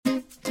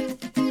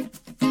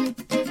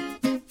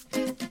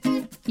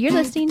You're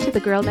listening to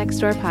the Girl Next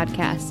Door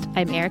podcast.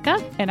 I'm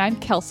Erica. And I'm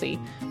Kelsey.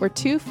 We're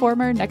two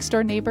former next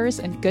door neighbors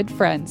and good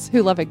friends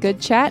who love a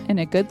good chat and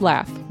a good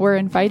laugh. We're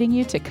inviting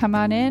you to come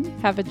on in,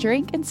 have a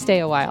drink, and stay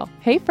a while.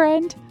 Hey,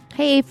 friend.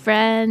 Hey,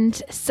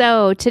 friend.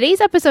 So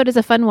today's episode is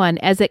a fun one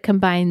as it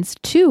combines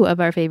two of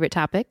our favorite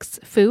topics,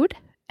 food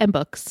and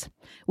books.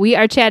 We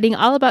are chatting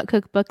all about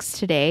cookbooks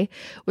today.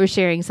 We're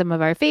sharing some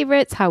of our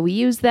favorites, how we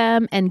use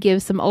them, and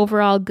give some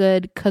overall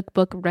good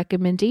cookbook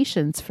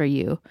recommendations for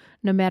you,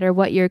 no matter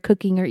what your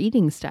cooking or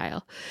eating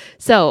style.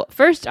 So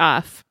first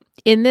off,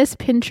 in this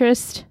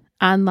Pinterest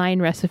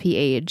online recipe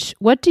age,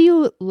 what do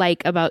you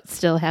like about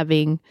still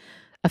having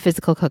a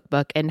physical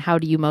cookbook, and how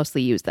do you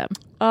mostly use them?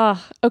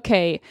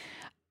 Okay.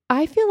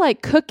 I feel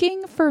like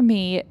cooking for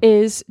me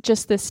is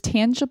just this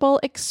tangible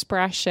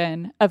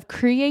expression of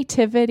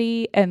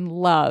creativity and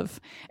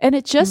love. And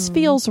it just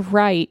feels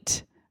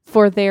right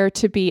for there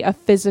to be a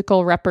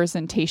physical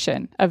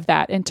representation of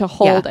that and to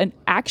hold an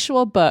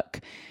actual book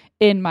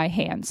in my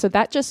hand. So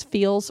that just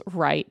feels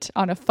right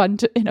on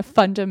in a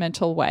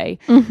fundamental way.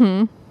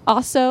 Mm-hmm.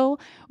 Also,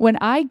 when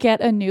I get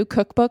a new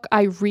cookbook,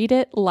 I read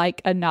it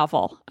like a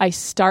novel. I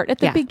start at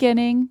the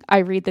beginning. I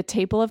read the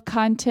table of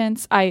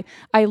contents. I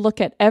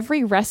look at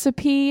every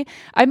recipe.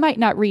 I might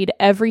not read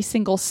every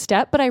single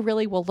step, but I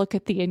really will look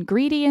at the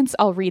ingredients.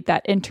 I'll read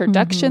that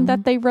introduction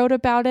that they wrote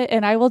about it,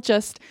 and I will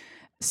just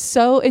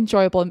so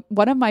enjoyable.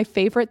 One of my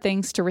favorite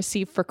things to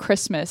receive for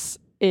Christmas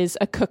is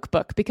a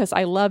cookbook because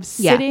I love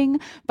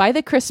sitting by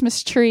the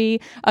Christmas tree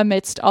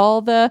amidst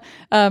all the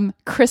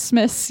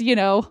Christmas,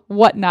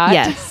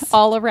 whatnot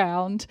all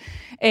around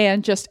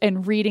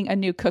and reading a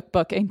new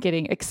cookbook and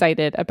getting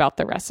excited about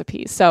the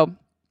recipes. So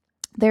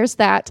there's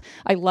that.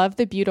 I love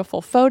the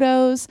beautiful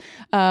photos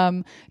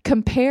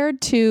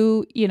compared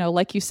to,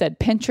 like you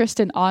said, Pinterest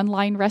and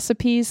online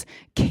recipes.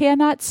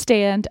 Cannot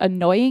stand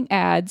annoying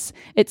ads.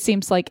 It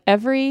seems like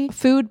every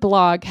food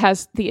blog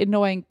has the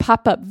annoying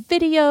pop-up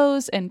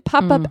videos and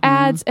pop-up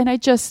ads, and I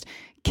just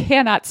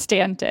cannot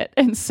stand it.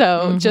 And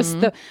so just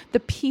the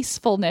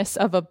peacefulness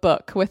of a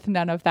book with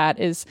none of that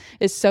is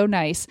so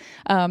nice.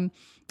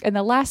 And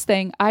the last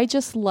thing, I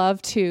just love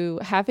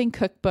having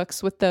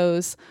cookbooks with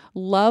those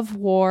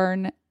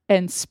love-worn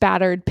and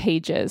spattered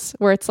pages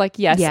where it's like,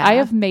 I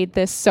have made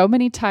this so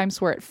many times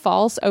where it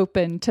falls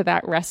open to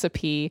that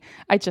recipe.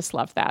 I just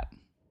love that.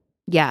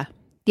 Yeah.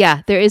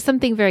 Yeah. There is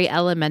something very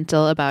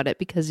elemental about it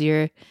because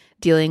you're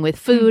dealing with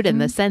food and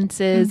the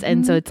senses.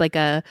 And so it's like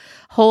a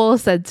whole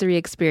sensory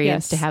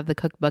experience to have the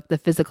cookbook, the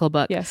physical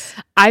book. Yes.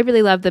 I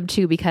really love them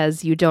too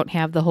because you don't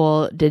have the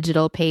whole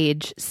digital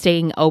page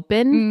staying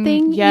open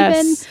thing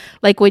even.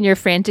 Like when you're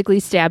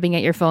frantically stabbing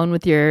at your phone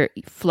with your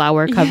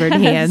flour covered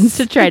hands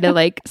to try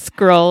to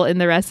scroll in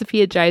the recipe.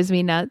 It drives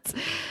me nuts.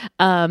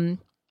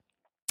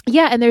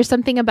 Yeah, and there's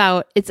something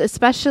about it's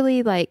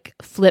especially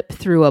flip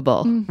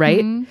throughable,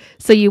 right?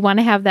 So you want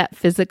to have that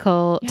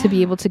physical to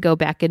be able to go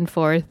back and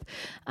forth.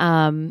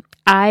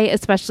 I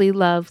especially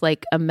love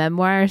a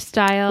memoir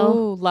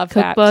style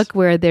cookbook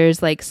where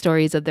there's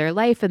stories of their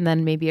life and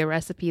then maybe a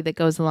recipe that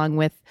goes along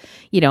with,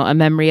 a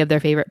memory of their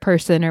favorite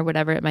person or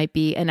whatever it might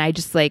be. And I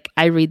just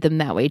I read them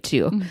that way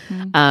too.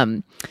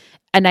 And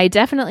I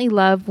definitely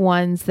love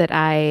ones that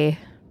I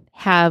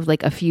have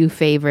a few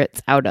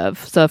favorites out of.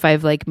 So if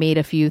I've made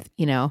a few,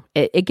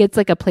 it gets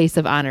a place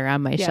of honor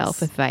on my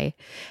shelf if I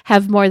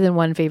have more than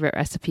one favorite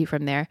recipe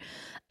from there.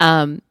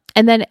 And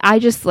then I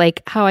just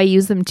how I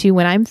use them too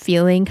when I'm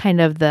feeling kind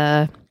of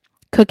the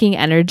cooking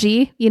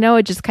energy,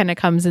 it just kind of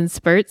comes in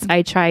spurts.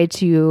 I try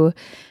to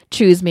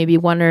choose maybe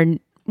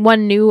one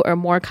new or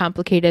more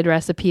complicated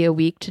recipe a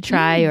week to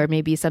try, or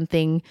maybe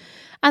something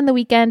on the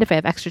weekend if I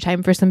have extra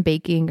time for some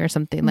baking or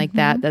something like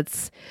that.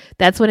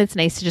 That's when it's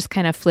nice to just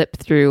kind of flip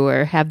through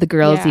or have the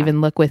girls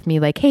even look with me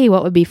hey,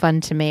 what would be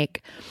fun to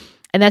make?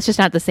 And that's just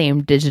not the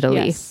same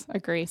digitally. Yes,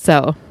 agree.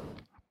 So,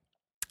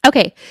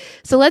 okay.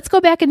 So let's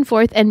go back and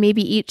forth and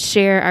maybe each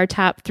share our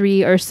top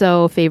 3 or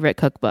so favorite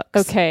cookbooks.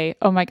 Okay.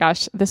 Oh my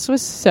gosh. This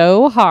was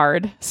so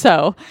hard.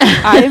 So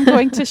I am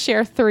going to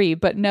share 3,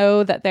 but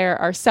know that there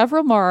are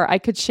several more I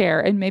could share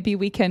and maybe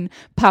we can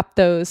pop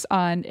those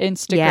on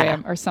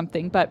Instagram or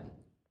something. But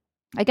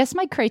I guess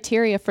my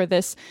criteria for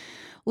this,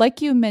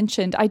 like you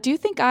mentioned, I do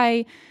think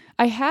I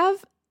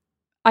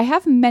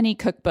have many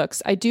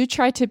cookbooks. I do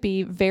try to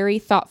be very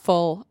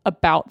thoughtful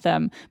about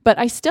them, but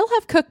I still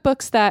have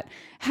cookbooks that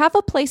have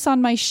a place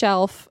on my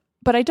shelf,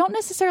 but I don't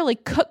necessarily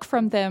cook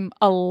from them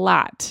a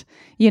lot,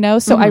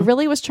 So I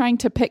really was trying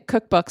to pick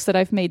cookbooks that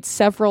I've made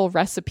several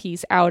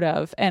recipes out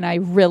of and I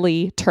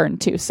really turned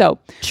to. So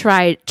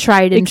tried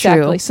and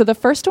true. So the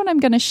first one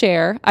I'm going to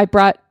share, I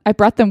brought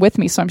them with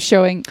me, so I'm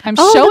showing them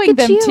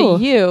to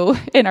you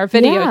in our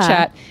video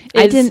chat.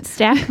 I didn't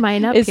stack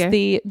mine up is here.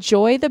 The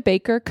Joy the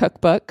Baker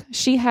cookbook.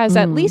 She has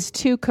at least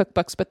 2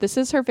 cookbooks, but this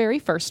is her very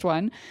first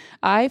one.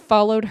 I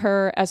followed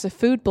her as a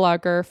food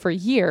blogger for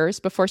years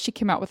before she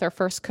came out with her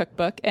first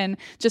cookbook, and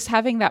just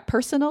having that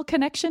personal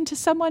connection to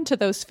someone, to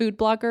those food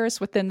bloggers,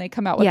 when they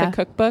come out with a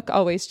cookbook,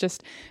 always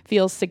just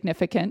feels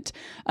significant.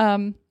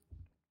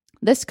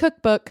 This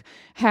cookbook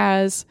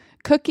has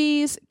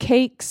cookies,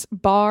 cakes,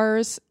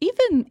 bars,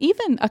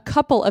 even a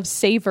couple of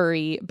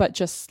savory, but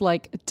just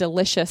like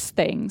delicious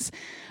things.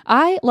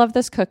 I love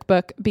this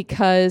cookbook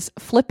because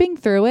flipping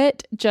through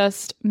it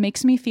just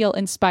makes me feel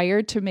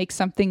inspired to make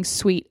something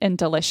sweet and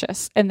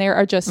delicious. And there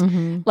are just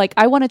like,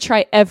 I want to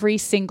try every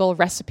single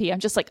recipe. I'm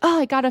just like, oh,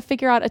 I got to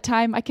figure out a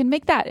time I can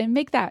make that and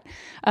make that.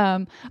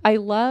 I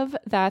love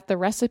that the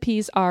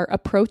recipes are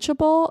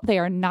approachable. They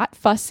are not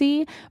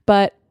fussy,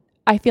 but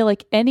I feel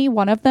like any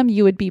one of them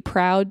you would be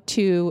proud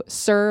to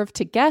serve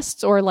to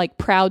guests or like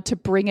proud to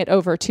bring it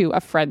over to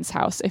a friend's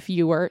house if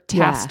you were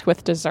tasked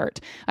with dessert.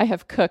 I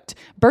have cooked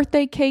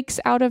birthday cakes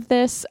out of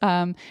this.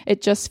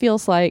 It just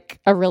feels like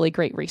a really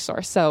great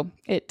resource. So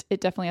it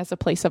definitely has a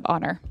place of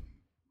honor.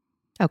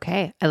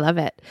 Okay. I love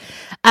it.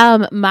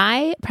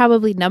 My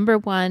probably number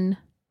one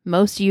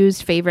most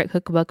used favorite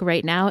cookbook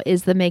right now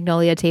is the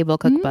Magnolia Table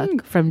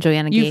Cookbook from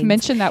Joanna Gaines. You've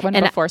mentioned that one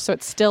before, so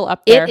it's still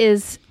up there. It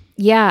is.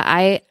 Yeah,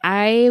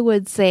 I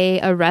would say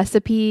a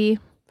recipe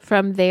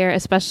from there,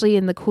 especially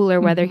in the cooler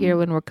weather here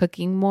when we're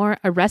cooking more,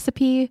 a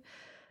recipe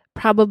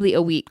probably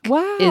a week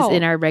is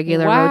in our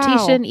regular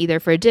rotation, either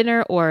for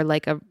dinner or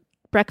like a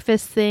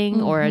breakfast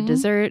thing or a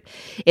dessert.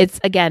 It's,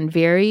 again,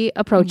 very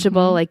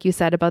approachable, like you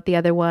said about the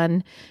other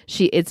one.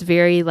 It's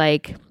very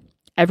like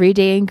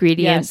everyday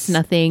ingredients,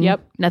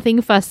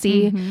 nothing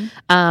fussy,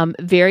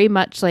 very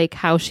much like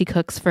how she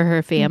cooks for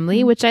her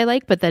family, which I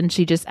like, but then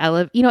she just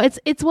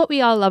it's what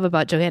we all love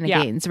about Joanna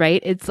Gaines,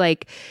 right? It's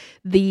like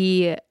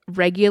the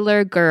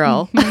regular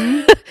girl,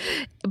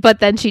 but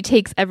then she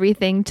takes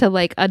everything to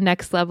like a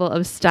next level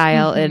of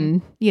style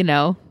and,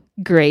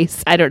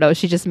 grace. I don't know.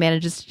 She just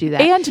manages to do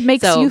that. And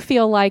makes you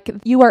feel like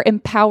you are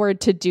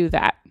empowered to do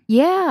that.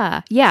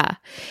 Yeah. Yeah.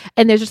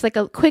 And there's just like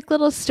a quick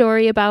little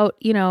story about,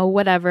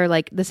 whatever,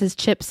 like this is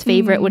Chip's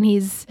favorite when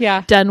he's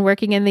done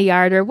working in the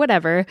yard or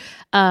whatever.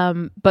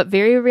 But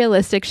very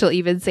realistic. She'll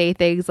even say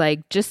things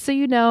like, just so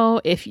you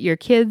know, if your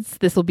kids,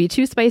 this will be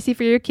too spicy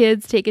for your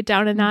kids, take it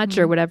down a notch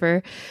or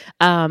whatever.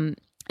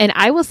 And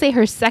I will say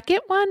her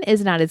second one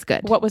is not as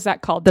good. What was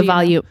that called? The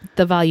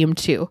volume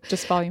 2.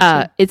 Just volume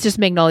 2. It's just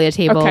Magnolia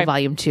Table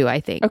volume 2,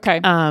 I think.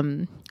 Okay.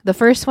 The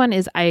first one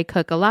is I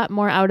cook a lot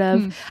more out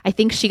of. I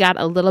think she got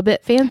a little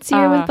bit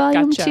fancier with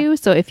volume 2.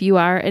 So if you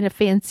are in a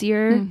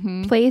fancier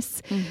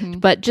place,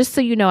 but just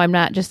so you know, I'm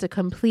not just a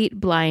complete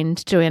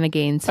blind Joanna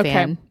Gaines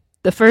fan.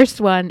 The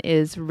first one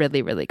is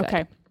really, really good.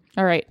 Okay.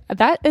 All right.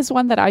 That is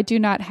one that I do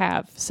not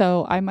have.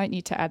 So I might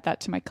need to add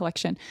that to my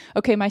collection.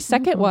 Okay. My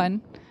second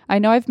one, I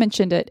know I've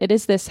mentioned it. It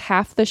is this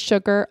Half the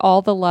Sugar,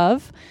 All the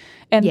Love.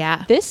 And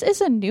this is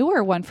a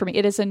newer one for me.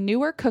 It is a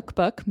newer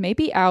cookbook,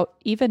 maybe out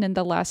even in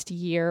the last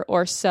year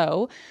or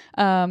so.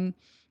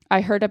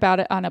 I heard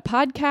about it on a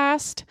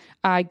podcast.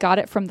 I got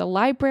it from the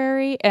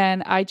library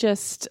and I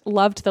just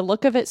loved the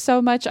look of it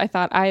so much. I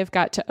thought I have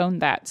got to own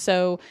that.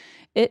 So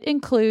it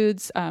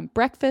includes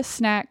breakfast,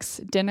 snacks,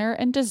 dinner,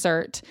 and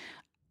dessert.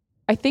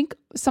 I think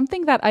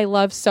something that I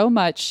love so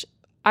much,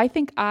 I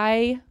think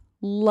I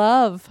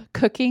love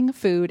cooking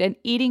food and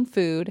eating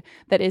food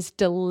that is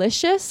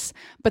delicious,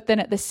 but then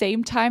at the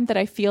same time that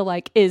I feel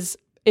like is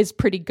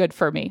pretty good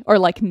for me or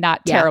like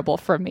not terrible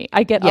for me.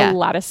 I get a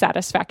lot of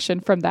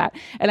satisfaction from that.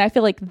 And I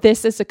feel like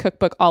this is a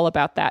cookbook all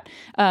about that.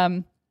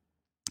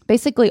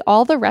 Basically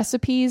all the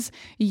recipes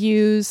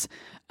use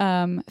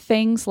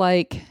things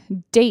like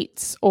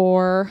dates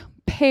or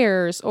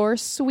pears or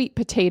sweet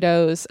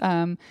potatoes,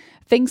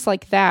 things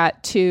like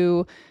that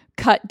to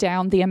cut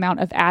down the amount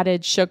of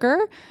added sugar.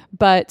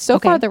 But so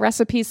far the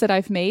recipes that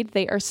I've made,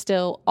 they are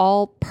still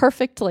all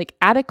perfect, like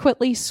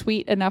adequately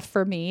sweet enough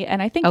for me.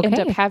 And I think end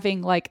up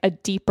having like a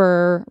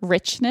deeper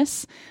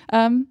richness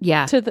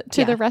to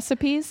the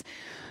recipes.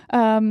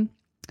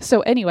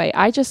 So anyway,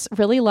 I just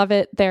really love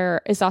it.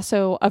 There is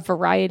also a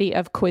variety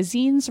of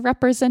cuisines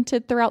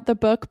represented throughout the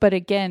book. But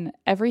again,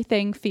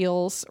 everything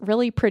feels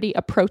really pretty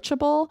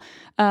approachable.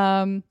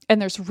 And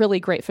there's really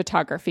great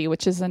photography,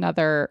 which is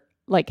another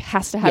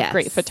has to have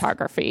great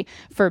photography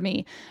for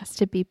me. Has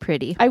to be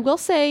pretty. I will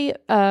say,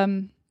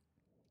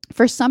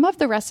 for some of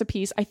the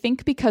recipes, I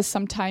think because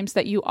sometimes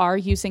that you are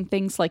using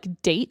things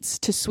like dates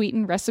to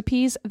sweeten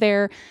recipes,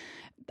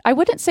 I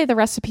wouldn't say the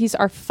recipes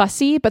are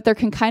fussy, but there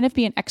can kind of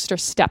be an extra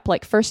step.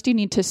 Like first you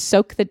need to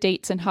soak the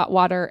dates in hot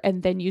water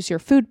and then use your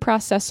food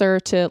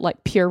processor to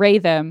like puree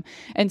them.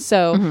 And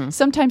so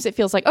sometimes it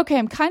feels like, okay,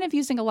 I'm kind of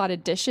using a lot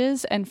of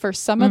dishes. And for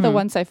some of the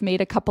ones I've made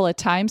a couple of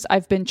times,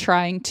 I've been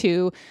trying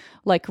to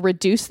like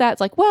reduce that.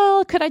 It's like,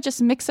 well, could I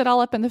just mix it all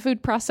up in the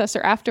food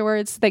processor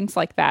afterwards? Things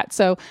like that.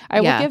 So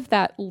I will give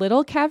that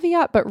little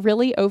caveat, but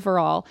really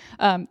overall,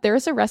 there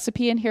is a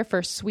recipe in here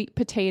for sweet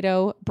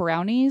potato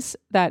brownies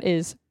that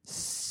is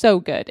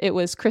so good. It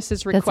was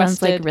Chris's requested. That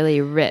sounds like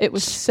really rich. It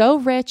was so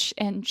rich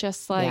and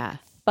just like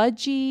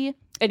fudgy.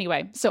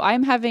 Anyway, so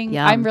I'm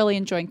really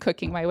enjoying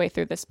cooking my way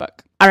through this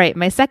book. All right.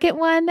 My second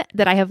one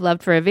that I have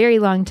loved for a very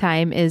long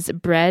time is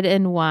Bread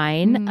and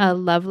Wine, a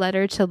love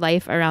letter to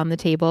life around the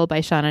table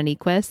by Shauna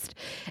Niequist.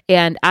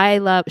 And I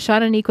love,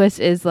 Shauna Niequist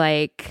is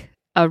like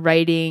a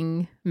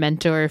writing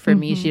mentor for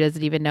me. She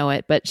doesn't even know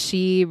it, but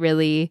she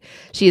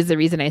is the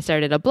reason I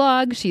started a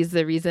blog. She's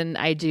the reason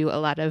I do a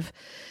lot of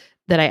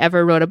that I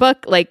ever wrote a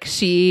book. Like,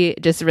 she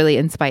just really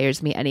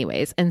inspires me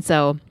anyways. And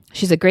so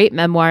she's a great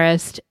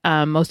memoirist.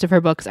 Most of her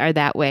books are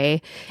that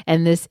way.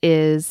 And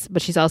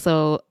but she's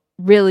also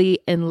really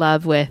in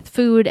love with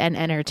food and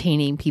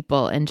entertaining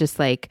people and just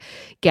like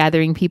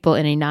gathering people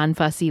in a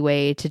non-fussy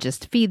way to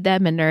just feed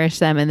them and nourish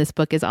them. And this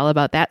book is all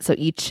about that. So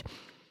each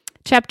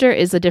chapter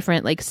is a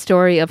different like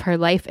story of her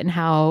life and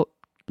how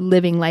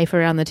living life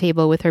around the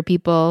table with her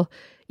people,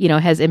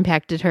 has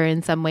impacted her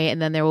in some way.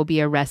 And then there will be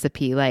a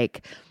recipe,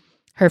 like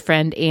her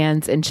friend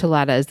Anne's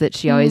enchiladas that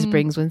she always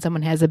brings when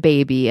someone has a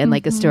baby, and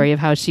like a story of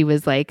how she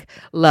was like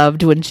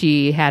loved when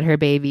she had her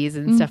babies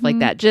and stuff like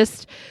that.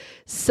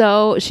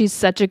 So she's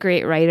such a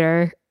great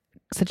writer,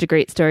 such a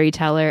great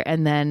storyteller.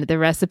 And then the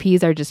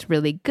recipes are just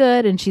really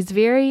good. And she's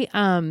very,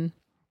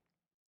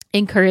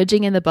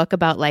 encouraging in the book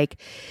about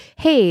like,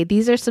 hey,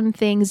 these are some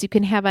things you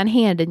can have on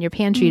hand in your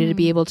pantry to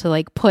be able to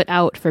like put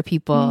out for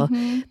people.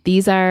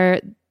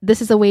 This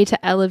is a way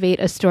to elevate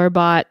a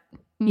store-bought,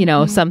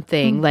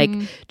 something like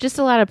just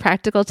a lot of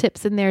practical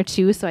tips in there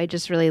too. So I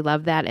just really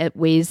love that. It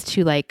ways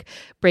to like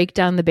break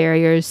down the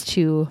barriers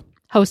to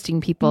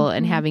hosting people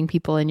and having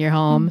people in your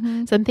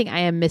home. Something I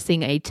am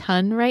missing a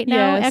ton right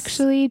now,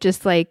 actually,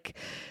 just like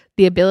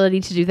the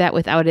ability to do that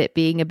without it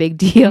being a big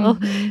deal.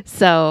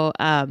 So,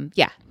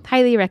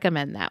 highly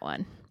recommend that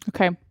one.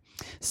 Okay.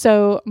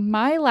 So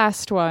my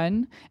last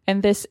one,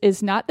 and this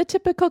is not the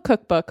typical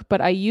cookbook,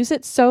 but I use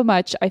it so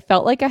much, I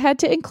felt like I had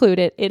to include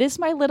it. It is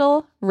my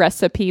little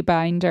recipe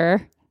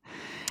binder.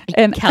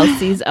 And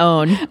Kelsey's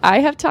own. I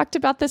have talked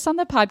about this on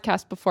the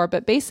podcast before,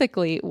 but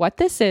basically what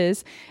this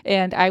is,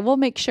 and I will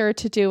make sure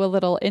to do a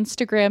little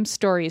Instagram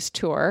stories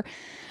tour.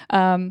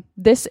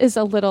 This is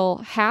a little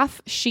half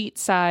sheet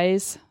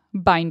size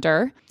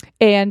binder,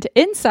 and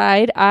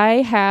inside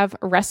I have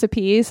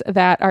recipes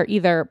that are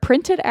either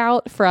printed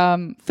out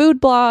from food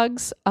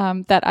blogs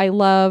that I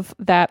love,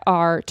 that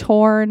are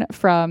torn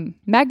from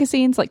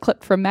magazines, like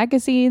clipped from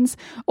magazines,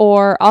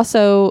 or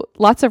also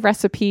lots of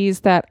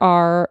recipes that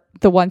are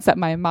the ones that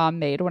my mom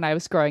made when I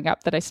was growing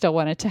up that I still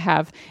wanted to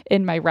have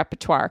in my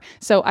repertoire.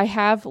 So I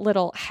have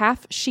little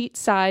half sheet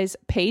size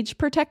page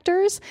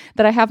protectors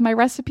that I have my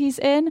recipes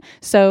in.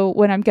 So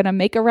when I'm going to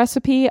make a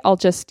recipe, I'll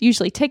just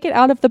usually take it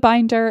out of the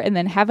binder and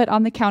then have it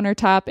on the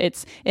countertop.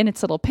 It's in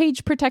its little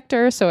page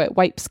protector, so it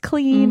wipes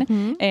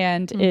clean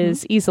and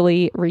is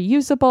easily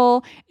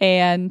reusable.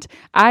 And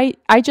I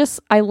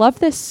love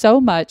this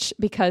so much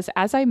because,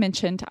 as I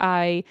mentioned,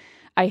 I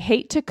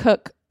hate to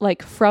cook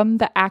like from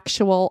the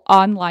actual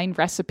online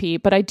recipe,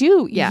 but I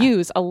do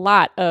use a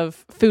lot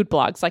of food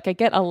blogs. Like I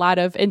get a lot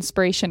of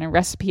inspiration and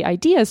recipe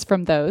ideas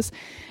from those.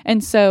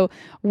 And so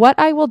what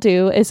I will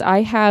do is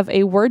I have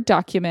a Word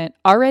document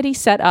already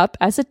set up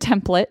as a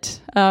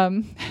template,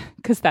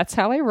 because that's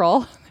how I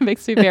roll. It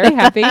makes me very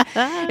happy.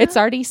 It's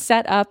already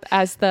set up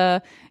as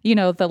the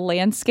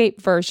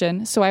landscape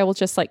version. So I will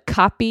just like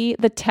copy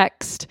the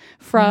text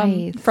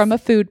from a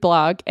food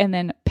blog and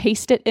then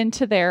paste it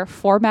into there,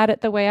 format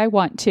it the way I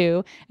want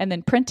to, and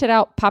then print it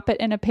out, pop it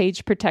in a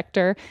page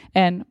protector,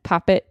 and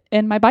pop it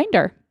in my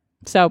binder.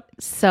 So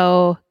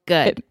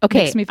good.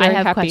 Okay, I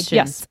have questions.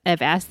 Yes.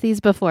 I've asked these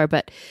before,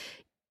 but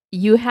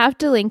you have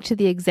to link to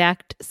the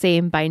exact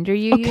same binder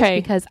you use,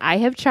 because I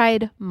have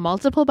tried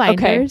multiple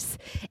binders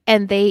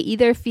and they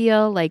either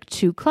feel like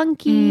too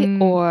clunky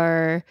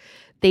or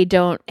they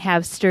don't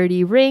have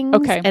sturdy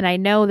rings. And I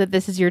know that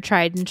this is your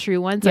tried and true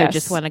one, so I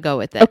just want to go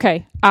with it.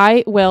 Okay.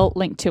 I will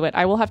link to it.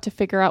 I will have to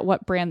figure out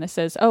what brand this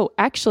is. Oh,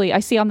 actually,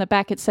 I see on the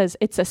back it says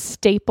it's a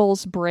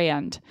Staples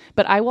brand,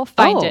 but I will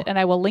find it and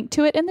I will link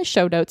to it in the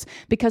show notes,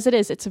 because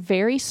it's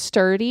very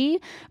sturdy.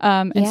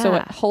 And so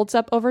it holds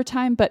up over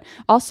time, but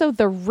also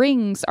the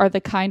rings are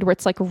the kind where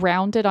it's like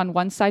rounded on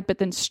one side, but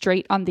then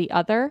straight on the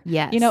other.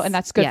 Yes. And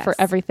that's good for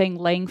everything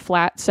laying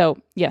flat. So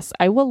yes,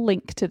 I will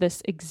link to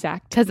this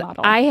exact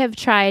model. I have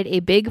tried a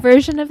big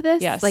version of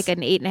this, like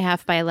an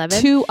 8.5 by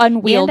 11. Too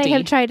unwieldy. And I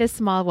have tried a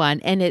small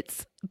one,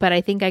 but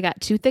I think I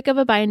got too thick of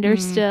a binder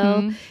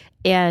still.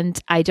 And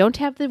I don't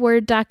have the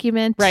Word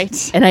document.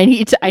 Right. And I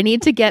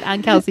need to get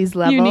on Kelsey's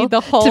level. You need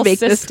the whole to make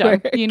system.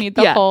 This work. You need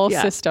the whole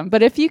system.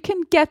 But if you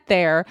can get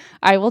there,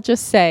 I will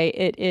just say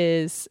it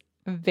is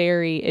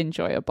very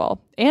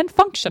enjoyable and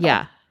functional.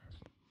 Yeah.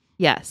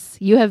 Yes.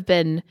 You have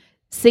been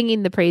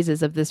singing the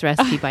praises of this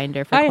recipe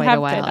binder for quite a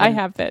while. I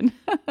have been.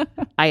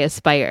 I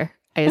aspire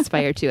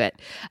to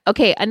it.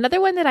 Okay. Another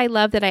one that I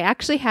love that I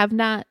actually have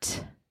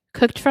not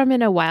cooked from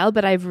in a while,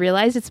 but I've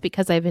realized it's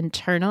because I've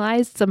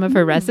internalized some of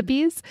her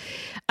recipes,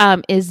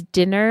 is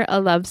Dinner, a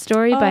Love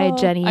Story by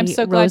Jenny. I'm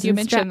so glad you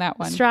mentioned that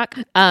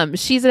one.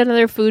 She's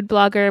another food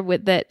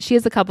blogger she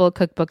has a couple of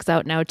cookbooks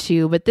out now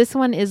too, but this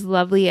one is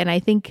lovely. And I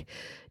think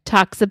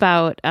talks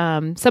about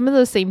some of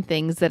those same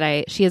things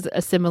that she has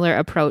a similar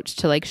approach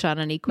to like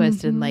Shauna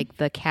Niequist and like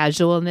the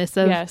casualness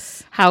of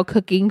how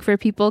cooking for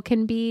people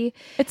can be.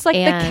 It's like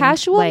the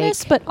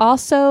casualness, but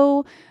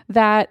also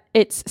that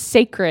it's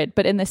sacred,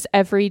 but in this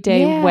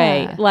everyday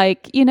way.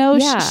 Like,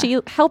 she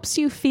helps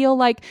you feel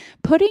like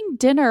putting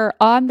dinner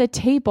on the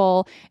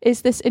table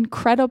is this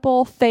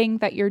incredible thing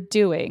that you're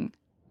doing.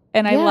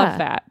 And I love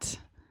that.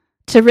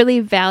 To really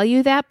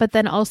value that, but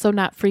then also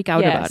not freak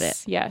out about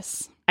it.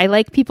 Yes. I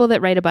like people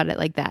that write about it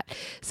like that.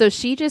 So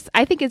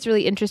I think it's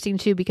really interesting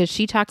too, because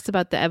she talks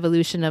about the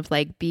evolution of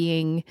like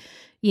being,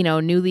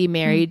 newly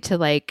married to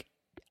like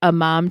a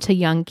mom to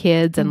young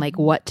kids and like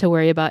what to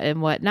worry about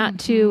and what not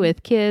to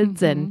with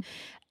kids. And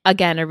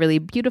again, a really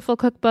beautiful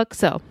cookbook.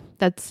 So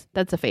that's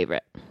a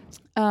favorite.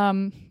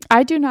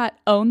 I do not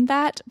own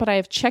that, but I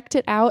have checked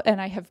it out and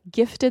I have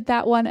gifted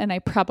that one, and I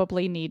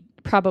probably need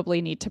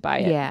to buy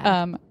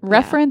it.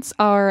 Reference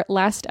our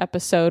last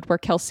episode where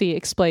Kelsey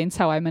explains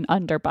how I'm an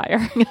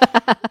underbuyer.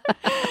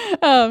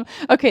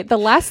 Okay, the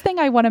last thing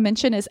I want to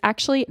mention is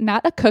actually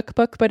not a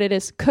cookbook, but it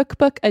is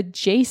cookbook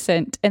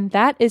adjacent, and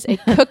that is a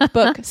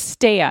cookbook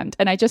stand.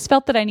 And I just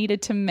felt that I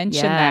needed to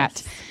mention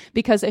that,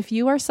 because if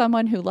you are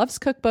someone who loves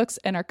cookbooks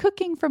and are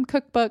cooking from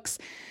cookbooks,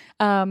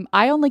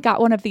 I only got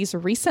one of these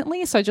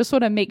recently, so I just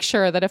want to make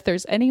sure that if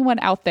there's anyone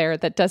out there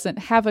that doesn't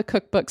have a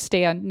cookbook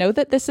stand, know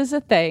that this is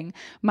a thing.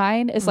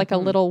 Mine is like a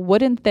little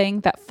wooden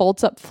thing that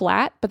folds up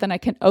flat, but then I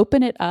can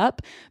open it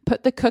up,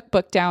 put the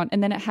cookbook down,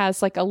 and then it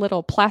has like a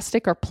little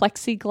plastic or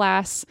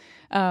plexiglass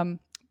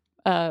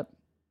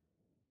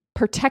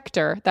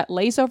protector that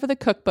lays over the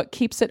cookbook,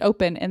 keeps it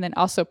open, and then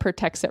also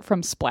protects it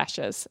from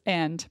splashes.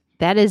 And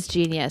that is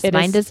genius.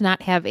 Mine does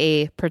not have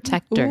a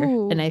protector,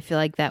 and I feel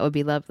like that would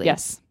be lovely.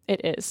 Yes,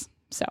 it is.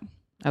 So,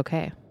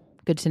 okay.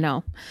 Good to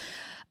know.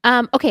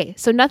 Okay.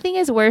 So nothing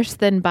is worse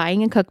than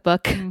buying a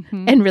cookbook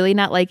and really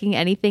not liking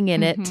anything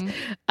in it,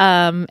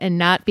 and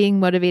not being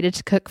motivated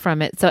to cook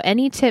from it. So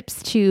any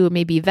tips to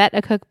maybe vet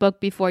a cookbook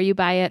before you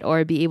buy it,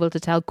 or be able to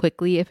tell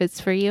quickly if it's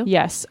for you?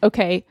 Yes.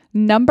 Okay.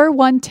 Number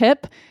one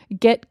tip,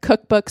 get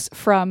cookbooks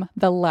from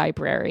the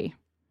library.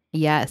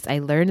 Yes, I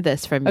learned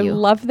this from you. I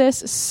love this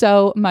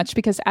so much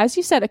because, as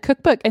you said, a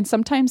cookbook, and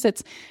sometimes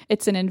it's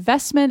an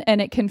investment, and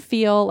it can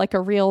feel like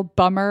a real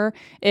bummer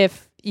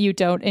if you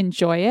don't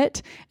enjoy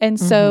it. And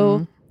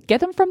so get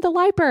them from the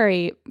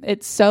library.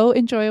 It's so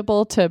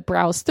enjoyable to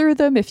browse through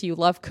them. If you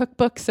love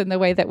cookbooks in the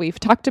way that we've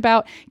talked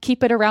about,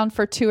 keep it around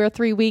for 2 or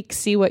 3 weeks,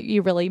 see what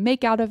you really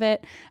make out of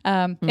it.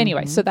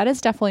 Anyway, so that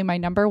is definitely my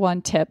number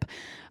one tip.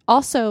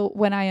 Also,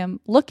 when I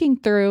am looking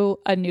through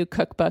a new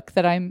cookbook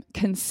that I'm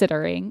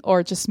considering,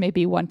 or just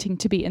maybe wanting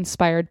to be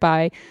inspired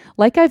by,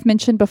 like I've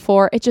mentioned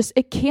before,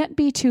 it can't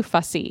be too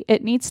fussy.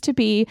 It needs to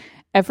be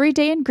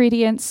everyday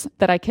ingredients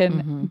that I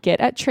can get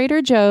at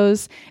Trader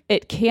Joe's.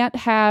 It can't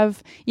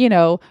have,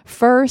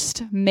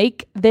 first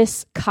make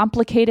this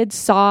complicated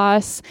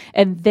sauce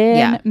and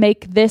then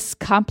make this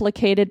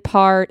complicated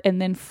part,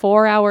 and then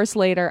 4 hours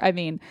later,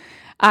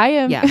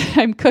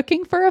 I'm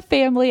cooking for a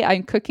family.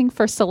 I'm cooking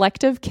for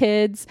selective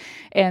kids.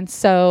 And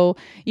so,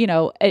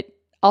 it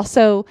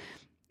also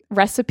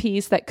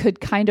recipes that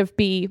could kind of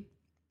be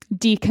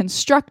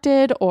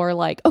deconstructed, or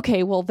like,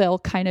 okay, well, they'll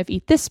kind of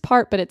eat this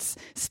part, but it's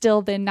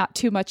still then not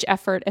too much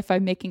effort if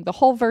I'm making the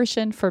whole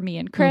version for me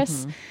and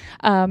Chris.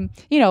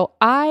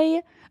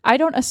 I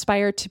don't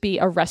aspire to be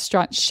a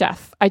restaurant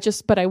chef.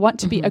 But I want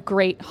to be a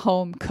great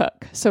home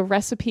cook. So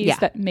recipes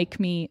that make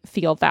me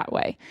feel that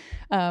way.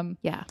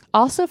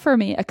 Also for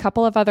me, a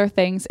couple of other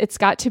things. It's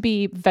got to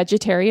be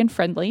vegetarian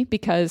friendly,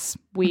 because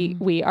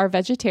we are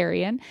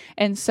vegetarian.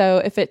 And so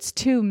if it's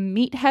too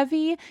meat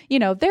heavy,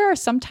 there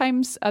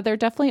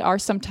definitely are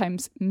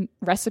sometimes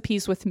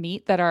recipes with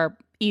meat that are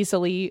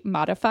easily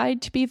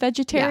modified to be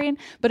vegetarian.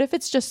 But if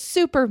it's just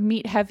super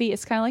meat heavy,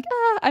 it's kind of like,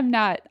 I'm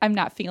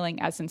not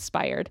feeling as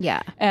inspired.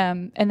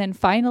 And then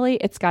finally,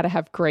 it's got to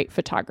have great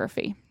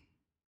photography.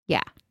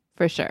 Yeah,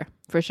 for sure.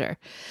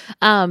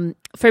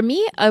 For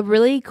me, a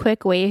really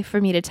quick way for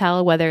me to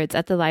tell whether it's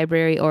at the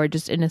library or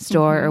just in a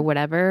store or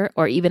whatever,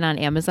 or even on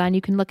Amazon,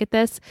 you can look at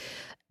this.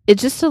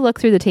 It's just to look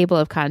through the table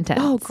of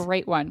contents. Oh,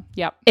 great one.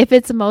 Yep. If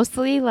it's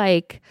mostly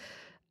like,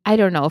 I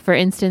don't know, for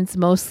instance,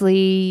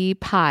 mostly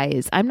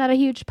pies. I'm not a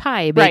huge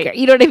pie baker. Right.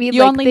 You know what I mean?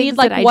 You only need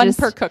like one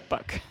per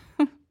cookbook.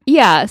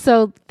 Yeah.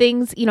 So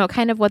things,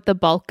 kind of what the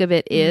bulk of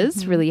it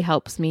is really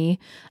helps me.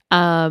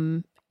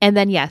 And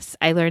then, yes,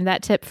 I learned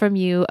that tip from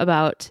you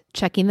about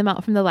checking them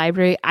out from the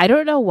library. I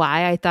don't know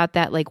why I thought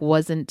that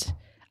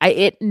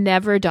it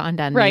never dawned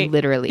on me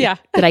literally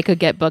that I could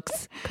get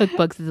cookbooks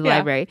at the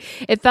library.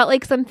 It felt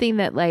like something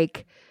that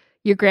like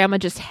your grandma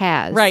just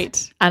has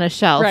on a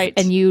shelf,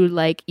 and you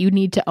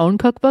need to own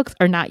cookbooks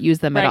or not use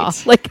them at all.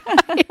 Like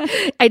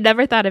I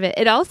never thought of it.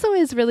 It also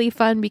is really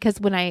fun because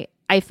when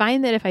I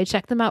find that if I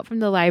check them out from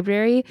the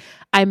library,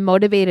 I'm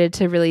motivated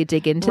to really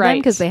dig into them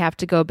because they have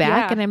to go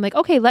back. And I'm like,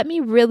 okay, let me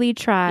really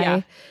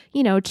try,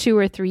 2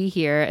 or 3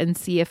 here and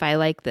see if I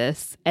like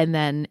this, and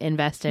then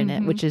invest in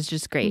it, which is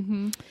just great.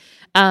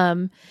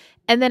 And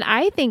then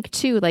I think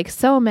too, like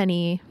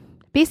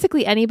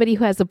basically anybody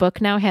who has a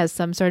book now has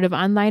some sort of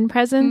online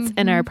presence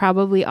and are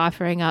probably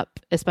offering up,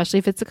 especially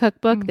if it's a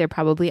cookbook, they're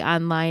probably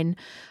online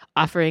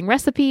offering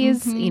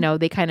recipes.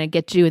 They kind of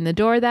get you in the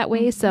door that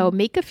way. So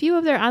make a few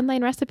of their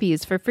online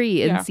recipes for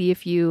free and see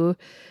if you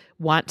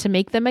want to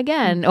make them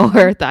again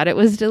or thought it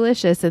was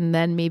delicious, and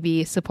then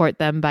maybe support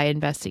them by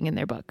investing in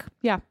their book.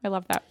 Yeah, I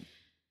love that.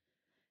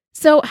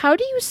 So how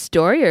do you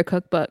store your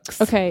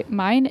cookbooks? Okay,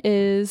 mine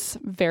is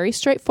very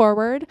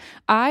straightforward.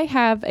 I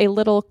have a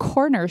little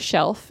corner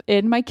shelf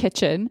in my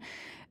kitchen.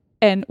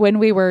 And when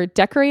we were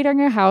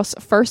decorating our house,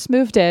 first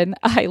moved in,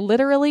 I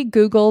literally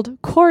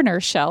Googled corner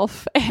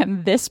shelf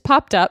and this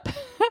popped up.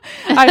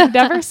 I've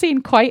never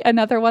seen quite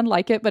another one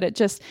like it, but it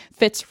just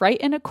fits right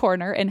in a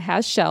corner and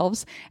has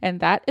shelves. And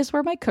that is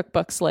where my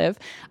cookbooks live.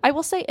 I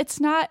will say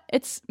it's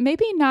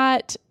maybe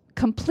not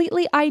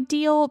completely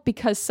ideal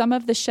because some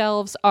of the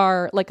shelves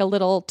are like a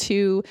little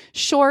too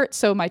short.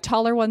 So my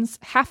taller ones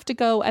have to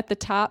go at the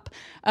top.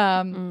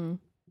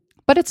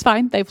 But it's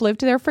fine. They've lived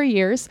there for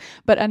years.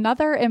 But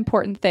another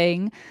important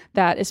thing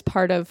that is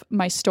part of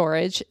my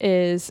storage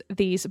is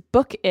these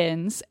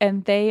bookends,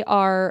 and they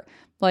are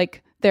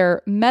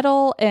they're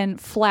metal and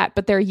flat,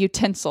 but they're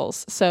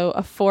utensils. So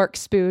a fork,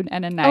 spoon,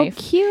 and a knife.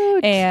 Oh,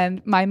 cute.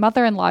 And my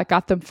mother-in-law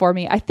got them for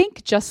me, I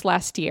think just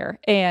last year.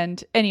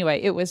 And anyway,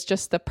 it was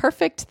just the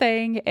perfect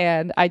thing.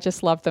 And I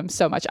just love them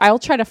so much. I'll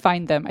try to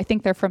find them. I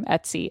think they're from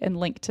Etsy and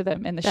link to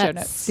them in the show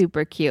notes.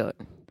 Super cute.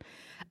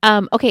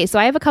 Okay, so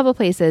I have a couple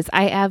places.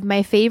 I have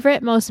my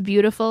favorite, most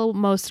beautiful,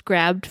 most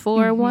grabbed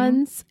for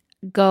ones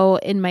go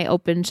in my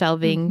open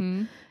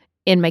shelving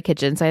in my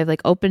kitchen. So I have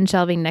open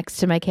shelving next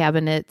to my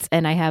cabinets,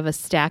 and I have a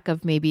stack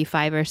of maybe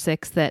 5 or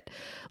 6 that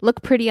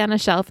look pretty on a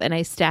shelf, and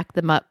I stack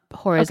them up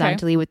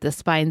horizontally with the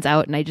spines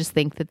out. And I just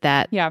think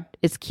that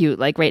is cute.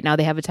 Like right now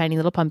they have a tiny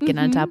little pumpkin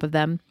on top of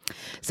them.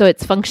 So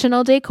it's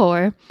functional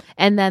decor.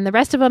 And then the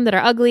rest of them that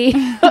are ugly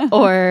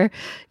or,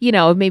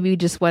 maybe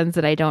just ones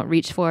that I don't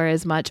reach for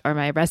as much, or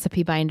my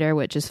recipe binder,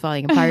 which is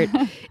falling apart,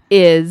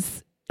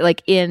 is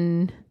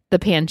in the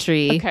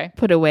pantry,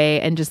 put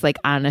away and just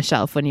on a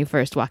shelf when you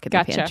first walk in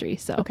the pantry.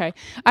 So, okay.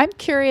 I'm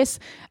curious,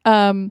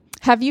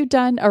 have you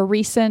done a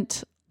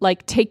recent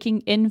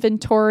taking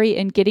inventory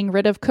and getting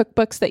rid of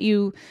cookbooks that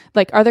you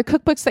are there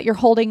cookbooks that you're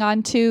holding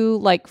on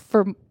to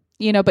for,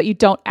 but you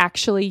don't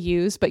actually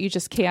use, but you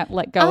just can't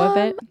let go of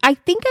it? I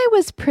think I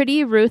was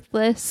pretty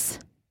ruthless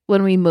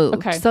when we moved.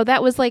 Okay. So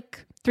that was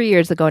 3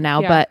 years ago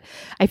now, but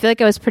I feel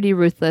like I was pretty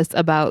ruthless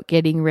about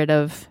getting rid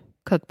of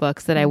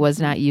cookbooks that I was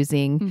not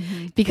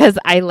using because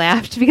I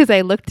laughed because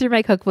I looked through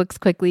my cookbooks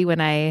quickly when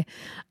I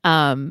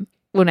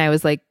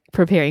was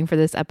preparing for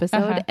this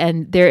episode,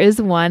 and there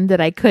is one that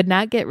I could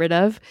not get rid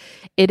of.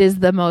 It is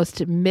the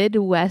most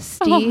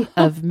Midwesty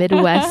of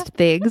Midwest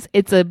things.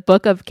 It's a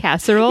book of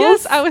casseroles.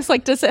 Yes, I was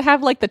does it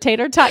have the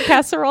tater tot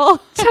casserole?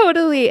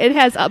 Totally, it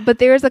has. But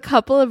there's a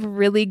couple of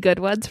really good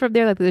ones from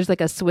there. There's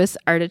a Swiss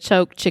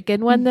artichoke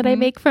chicken one that I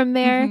make from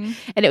there,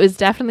 and it was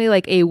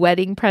definitely a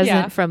wedding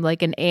present from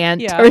an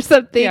aunt or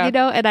something,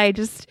 And I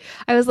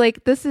was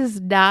this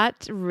is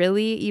not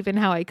really even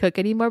how I cook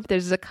anymore. But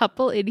there's a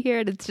couple in here,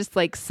 and it's just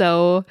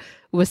so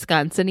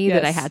Wisconsin-y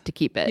that I had to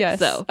keep it. Yes.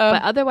 So,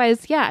 but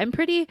otherwise, I'm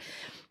pretty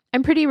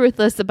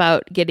ruthless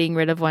about getting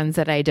rid of ones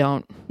that I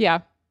don't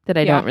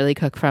really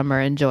cook from or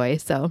enjoy.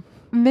 So,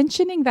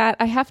 mentioning that,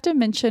 I have to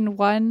mention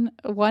one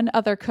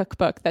other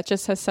cookbook that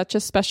just has such a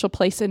special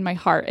place in my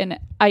heart. And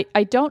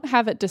I don't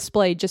have it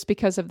displayed just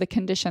because of the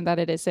condition that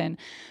it is in.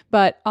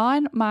 But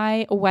on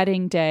my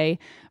wedding day,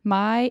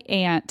 my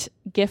aunt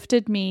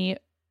gifted me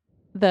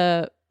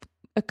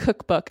a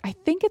cookbook. I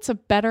think it's a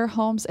Better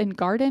Homes and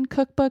Garden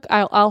cookbook.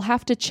 I'll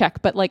have to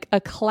check, but a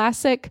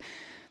classic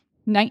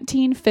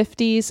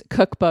 1950s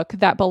cookbook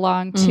that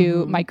belonged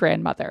to my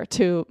grandmother,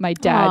 to my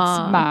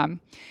dad's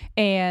mom.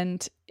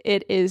 And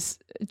it is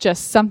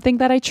just something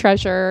that I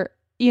treasure,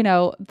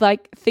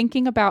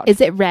 thinking about.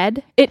 Is it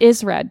red? It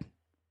is red.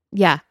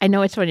 Yeah, I know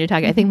which one you're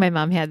talking. I think my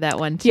mom had that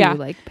one too,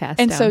 passed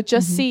and down. So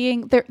just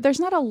seeing there's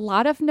not a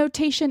lot of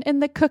notation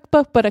in the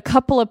cookbook, but a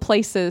couple of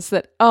places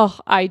that,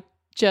 I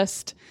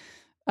just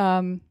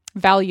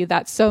value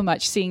that so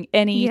much, seeing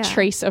any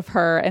trace of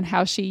her and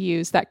how she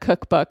used that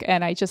cookbook.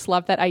 And I just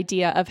love that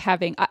idea of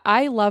having,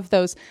 I love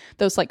those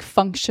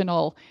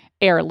functional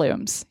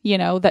heirlooms,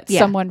 that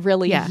someone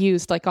really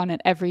used on an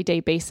everyday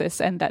basis,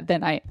 and that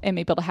then I am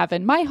able to have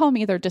in my home,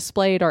 either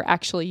displayed or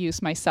actually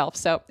use myself.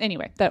 So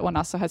anyway, that one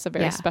also has a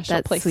very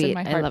special place in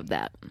my heart. I love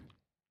that.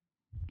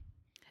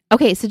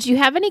 Okay, so do you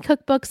have any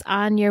cookbooks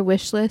on your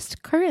wish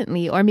list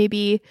currently, or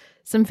maybe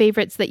some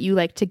favorites that you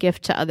like to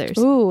gift to others?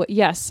 Ooh,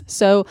 yes.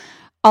 So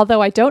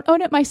although I don't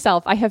own it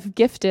myself, I have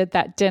gifted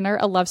that Dinner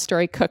a Love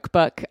Story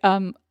cookbook,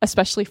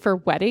 especially for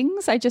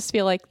weddings. I just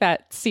feel like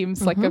that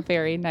seems like a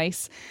very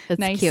nice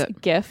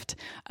cute gift.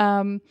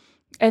 And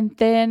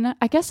then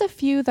I guess a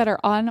few that are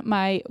on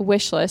my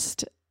wish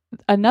list.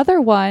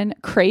 Another one,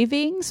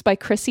 Cravings by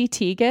Chrissy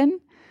Teigen.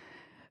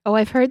 Oh,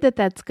 I've heard that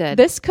that's good.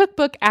 This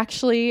cookbook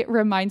actually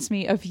reminds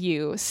me of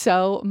you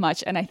so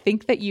much. And I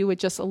think that you would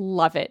just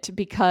love it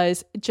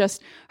because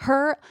just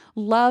her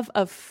love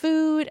of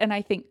food, and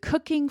I think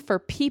cooking for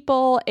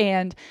people,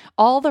 and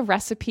all the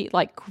recipe,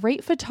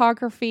 great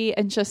photography,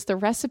 and just the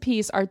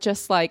recipes are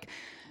just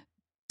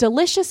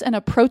delicious and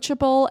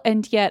approachable,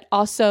 and yet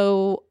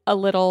also a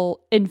little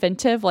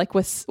inventive, like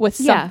with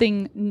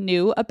something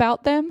new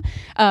about them.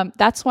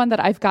 That's one that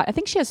I've got. I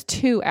think she has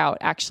 2 out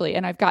actually,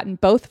 and I've gotten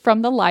both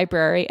from the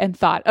library and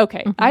thought,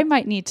 okay, I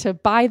might need to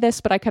buy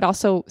this, but I could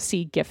also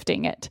see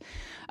gifting it.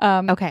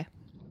 Okay.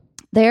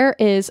 There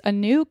is a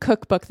new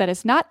cookbook that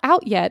is not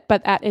out yet,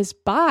 but that is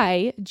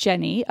by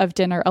Jenny of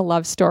Dinner a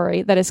Love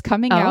Story that is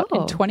coming out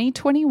in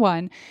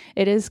 2021.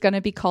 It is going to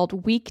be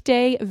called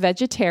Weekday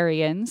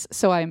Vegetarians.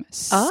 So I'm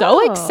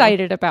so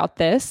excited about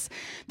this.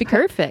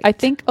 Because Perfect. I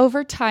think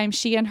over time,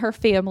 she and her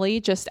family,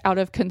 just out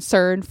of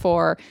concern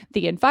for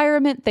the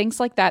environment,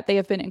 things like that, they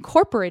have been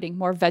incorporating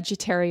more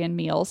vegetarian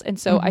meals. And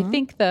so I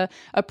think the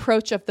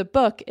approach of the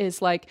book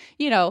is like,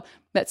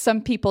 that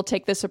some people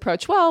take this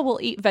approach, well, we'll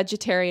eat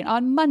vegetarian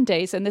on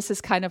Mondays. And this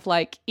is kind of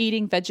like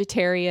eating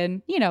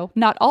vegetarian,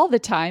 not all the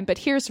time, but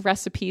here's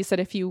recipes that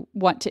if you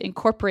want to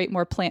incorporate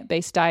more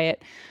plant-based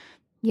diet,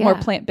 more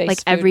plant-based like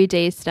food.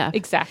 Everyday stuff.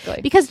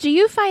 Exactly. Because do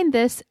you find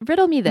this,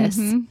 riddle me this.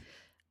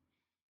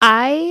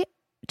 I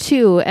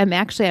too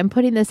I'm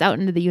putting this out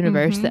into the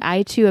universe that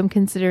I too am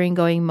considering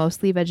going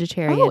mostly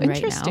vegetarian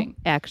right now,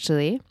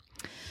 actually,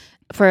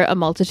 for a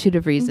multitude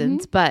of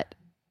reasons, but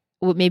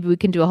maybe we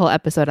can do a whole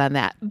episode on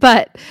that.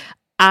 But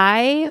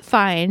I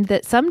find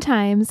that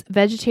sometimes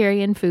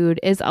vegetarian food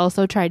is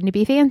also trying to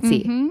be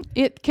fancy.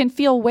 It can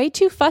feel way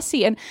too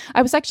fussy. And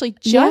I was actually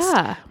just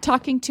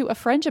talking to a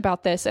friend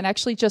about this and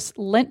actually just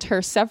lent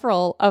her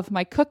several of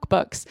my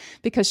cookbooks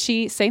because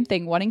same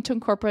thing, wanting to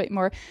incorporate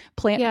more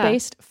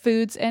plant-based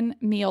foods and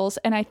meals.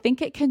 And I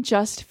think it can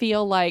just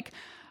feel like,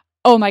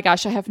 oh my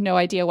gosh, I have no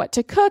idea what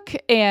to cook.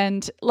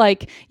 And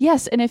like,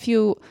 yes. And if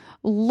you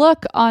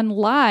look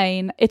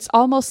online, it's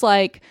almost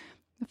like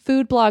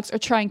food blogs are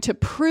trying to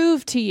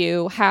prove to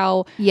you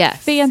how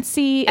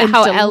fancy and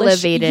how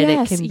elevated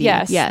it can be.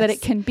 Yes, that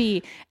it can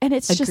be. And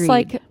it's just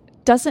like,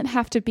 doesn't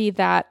have to be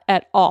that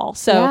at all.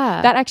 So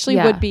that actually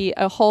would be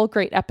a whole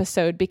great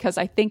episode because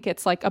I think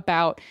it's like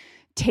about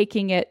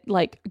taking it,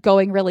 like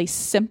going really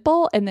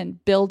simple and then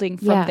building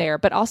from there,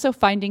 but also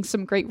finding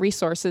some great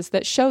resources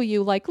that show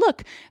you like,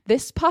 look,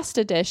 this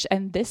pasta dish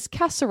and this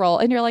casserole.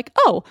 And you're like,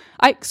 oh,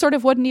 I sort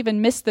of wouldn't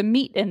even miss the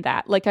meat in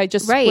that. Like I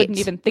just wouldn't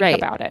even think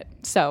about it.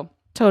 So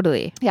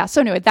totally. Yeah.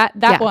 So anyway,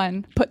 that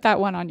one, put that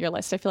one on your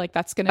list. I feel like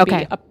that's going to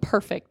be a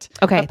perfect.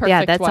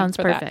 That sounds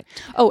perfect.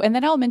 That. Oh, and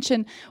then I'll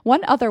mention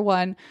one other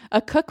one,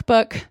 a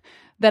cookbook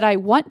that I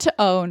want to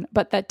own,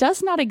 but that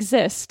does not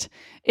exist,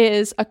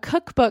 is a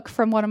cookbook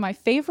from one of my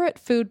favorite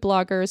food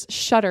bloggers,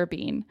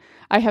 Shutterbean.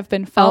 I have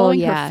been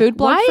following her food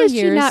blog for years. Why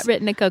has she not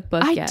written a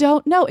cookbook yet? I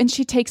don't know. And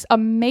she takes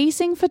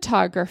amazing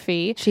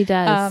photography. She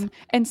does.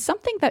 And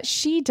something that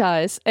she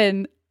does,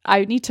 and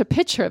I need to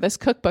pitch her this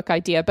cookbook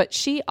idea, but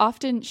she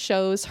often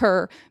shows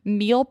her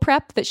meal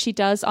prep that she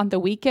does on the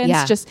weekends.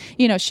 Yeah. Just,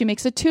 she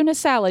makes a tuna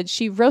salad,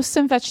 she roasts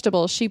some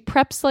vegetables, she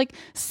preps like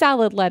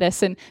salad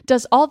lettuce and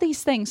does all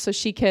these things so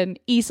she can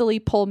easily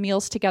pull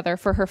meals together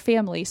for her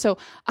family. So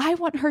I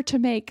want her to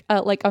make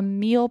a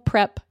meal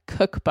prep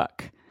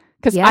cookbook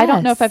because I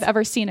don't know if I've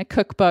ever seen a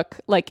cookbook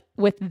like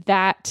with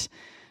that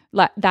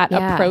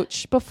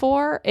approach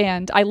before.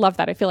 And I love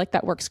that. I feel like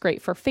that works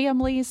great for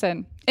families.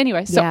 And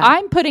anyway, so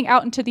I'm putting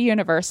out into the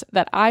universe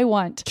that I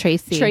want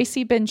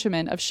Tracy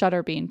Benjamin of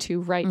Shutterbean to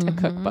write a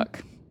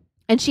cookbook.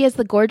 And she has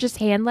the gorgeous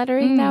hand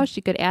lettering now.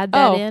 She could add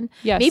that in.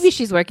 Yes. Maybe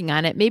she's working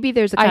on it. Maybe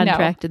there's a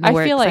contract in the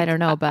works. I don't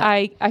know. But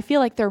I feel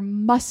like there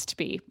must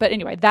be. But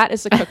anyway, that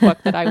is a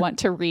cookbook that I want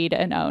to read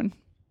and own.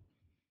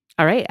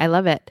 All right. I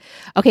love it.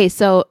 Okay.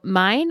 So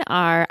mine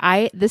are,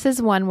 this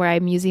is one where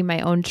I'm using my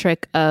own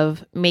trick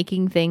of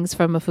making things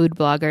from a food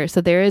blogger.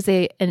 So there is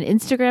an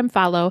Instagram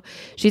follow.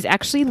 She's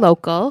actually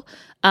local.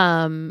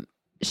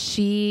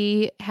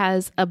 She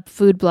has a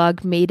food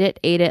blog, Made It,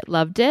 Ate It,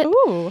 Loved It.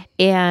 Ooh.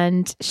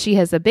 And she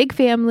has a big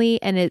family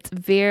and it's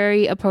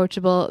very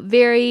approachable,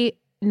 very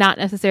not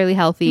necessarily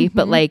healthy,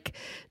 but like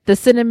the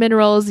cinnamon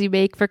rolls you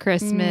make for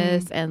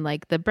Christmas and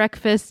like the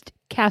breakfast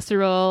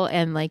casserole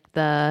and like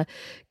the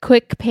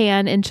quick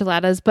pan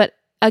enchiladas. But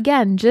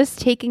again, just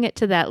taking it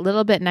to that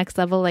little bit next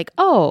level, like,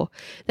 oh,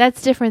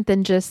 that's different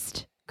than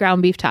just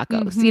ground beef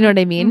tacos. You know what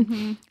I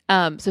mean?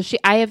 So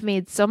I have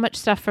made so much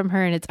stuff from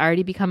her and it's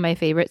already become my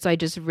favorite. So I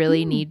just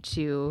really need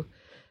to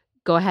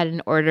go ahead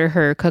and order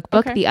her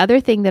cookbook. Okay. The other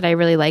thing that I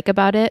really like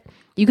about it,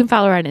 you can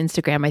follow her on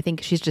Instagram. I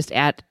think she's just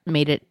at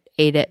Made It,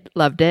 Ate It,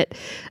 Loved It.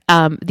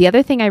 The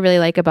other thing I really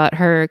like about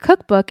her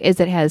cookbook is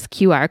it has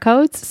QR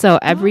codes. So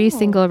every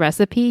single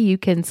recipe, you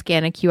can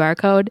scan a QR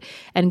code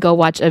and go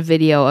watch a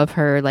video of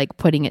her like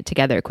putting it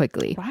together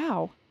quickly.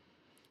 Wow.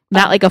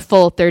 Not like a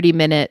full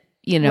 30-minute,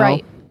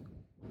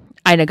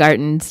 Ina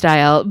Garten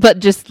style, but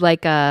just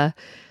like a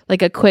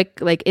quick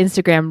like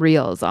Instagram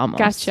reels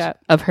almost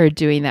of her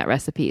doing that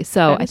recipe.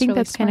 So I think really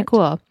that's kind of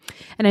cool.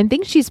 And I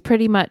think she's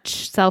pretty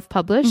much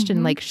self-published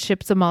and like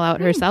ships them all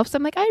out herself. So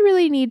I'm like, I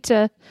really need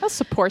to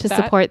support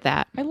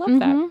that. I love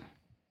that.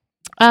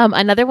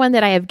 Another one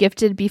that I have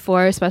gifted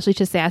before, especially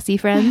to sassy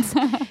friends,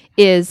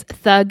 is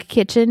Thug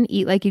Kitchen,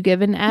 Eat Like You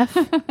Give an F.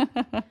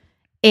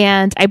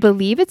 And I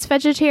believe it's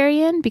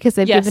vegetarian because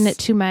I've given it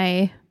to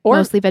my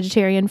mostly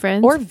vegetarian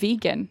friends. Or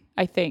vegan,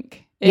 I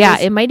think.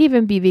 It might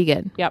even be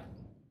vegan. Yep.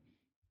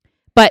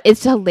 But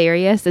it's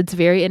hilarious. It's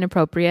very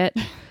inappropriate,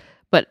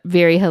 but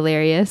very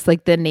hilarious.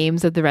 Like the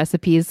names of the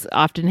recipes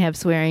often have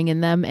swearing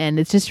in them, and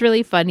it's just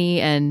really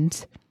funny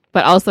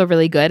but also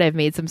really good. I've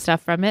made some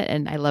stuff from it,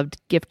 and I loved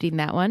gifting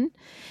that one.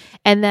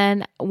 And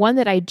then one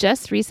that I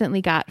just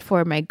recently got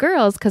for my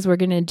girls, because we're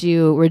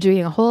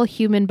doing a whole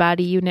human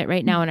body unit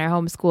right now in our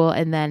homeschool.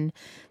 And then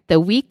the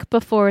week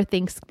before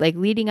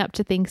leading up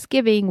to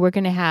Thanksgiving, we're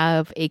going to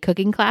have a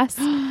cooking class,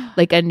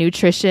 like a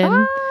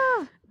nutrition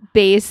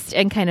based,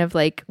 and kind of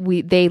like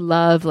they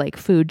love like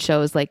food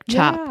shows like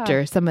Chopped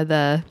or some of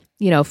the,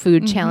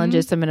 food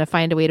challenges. So I'm going to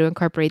find a way to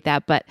incorporate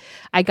that. But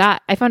I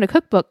found a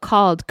cookbook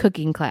called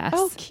Cooking Class.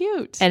 Oh,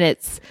 cute. And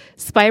it's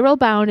spiral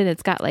bound, and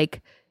it's got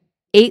like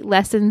 8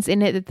 lessons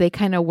in it that they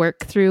kind of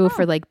work through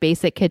for like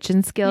basic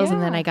kitchen skills.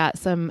 And then I got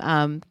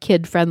some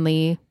kid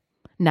friendly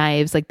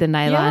knives, like the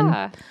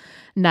nylon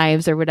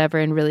knives or whatever,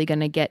 and really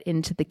going to get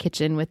into the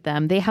kitchen with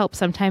them. They help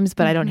sometimes,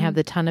 but I don't have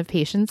the ton of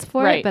patience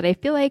for it. But I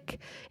feel like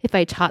if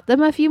I taught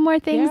them a few more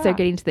things, they're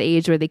getting to the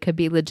age where they could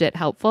be legit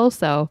helpful.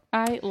 So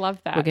I love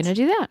that. We're going to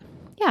do that.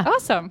 Yeah.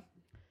 Awesome.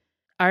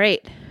 All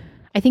right.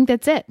 I think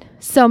that's it.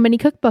 So many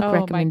cookbook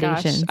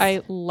recommendations. My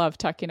gosh. I love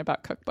talking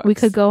about cookbooks. We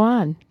could go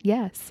on.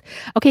 Yes.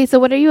 Okay. So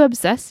what are you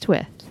obsessed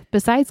with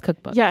besides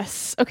cookbooks?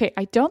 Yes. Okay.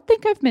 I don't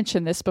think I've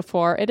mentioned this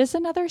before. It is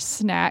another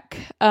snack.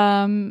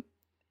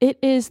 It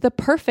is the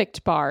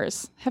Perfect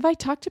bars. Have I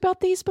talked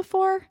about these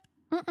before?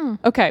 Mm-mm.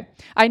 Okay.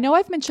 I know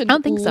I've mentioned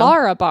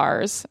Lara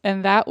bars,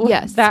 and that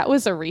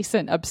was a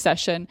recent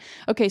obsession.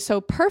 Okay,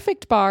 so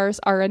Perfect bars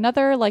are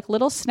another like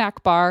little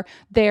snack bar.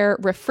 They're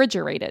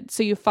refrigerated.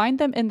 So you find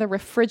them in the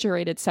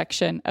refrigerated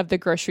section of the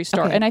grocery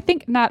store. Okay. And I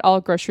think not all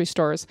grocery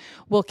stores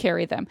will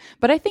carry them.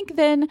 But I think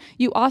then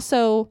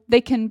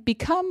they can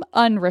become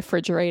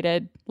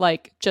unrefrigerated,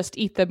 like just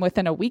eat them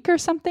within a week or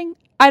something.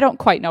 I don't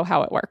quite know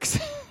how it works.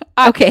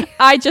 Okay.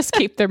 I just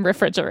keep them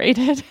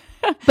refrigerated.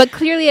 But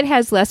clearly it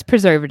has less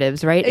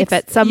preservatives, right? If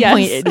at some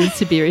point it needs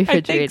to be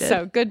refrigerated. I think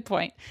so. Good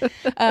point.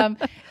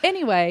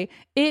 Anyway,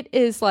 it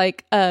is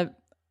like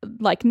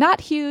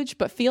not huge,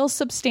 but feels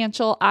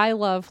substantial. I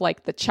love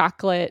like the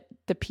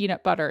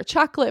peanut butter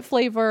chocolate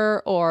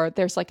flavor, or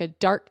there's like a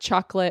dark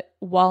chocolate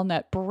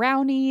walnut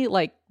brownie,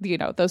 like,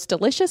 those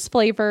delicious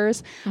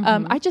flavors.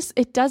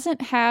 It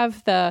doesn't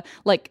have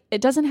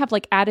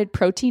like added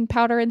protein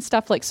powder and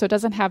stuff, like, so it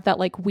doesn't have that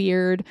like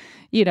weird,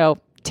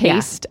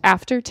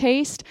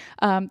 aftertaste.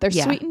 They're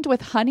sweetened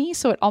with honey,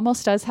 so it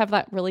almost does have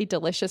that really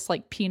delicious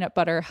like peanut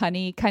butter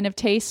honey kind of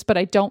taste, but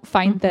I don't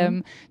find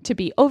them to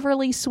be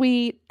overly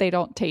sweet. They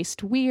don't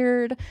taste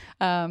weird.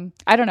 I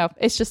don't know.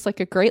 It's just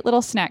like a great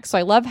little snack. So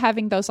I love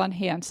having those on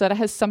hand. So that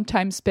has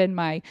sometimes been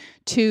my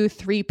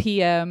 2-3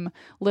 p.m.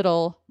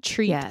 little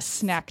treat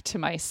snack to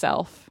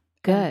myself.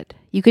 Good.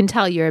 You can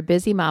tell you're a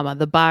busy mama.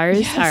 The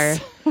bars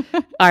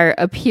are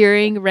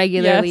appearing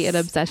regularly in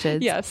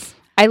obsessions. Yes.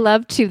 I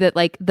love too that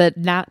like the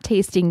not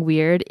tasting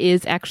weird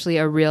is actually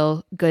a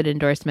real good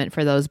endorsement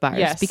for those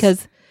bars,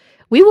 because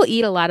we will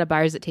eat a lot of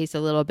bars that taste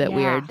a little bit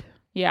weird.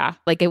 Yeah.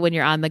 Like when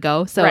you're on the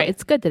go. So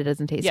it's good that it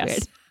doesn't taste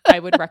weird. I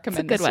would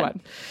recommend this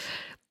one.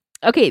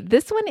 Okay.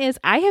 This one is,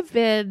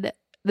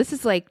 this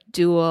is like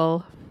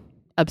dual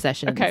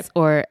obsessions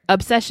or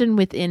obsession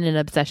within an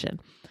obsession.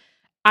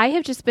 I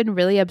have just been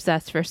really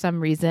obsessed for some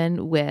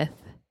reason with,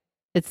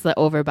 it's the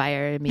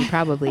overbuyer in me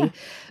probably,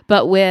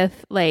 but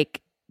with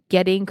like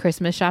getting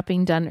Christmas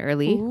shopping done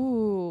early.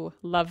 Ooh,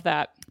 love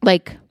that.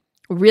 Like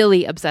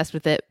really obsessed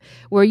with it.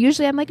 Where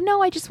usually I'm like,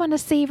 no, I just want to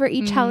savor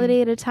each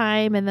holiday at a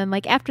time. And then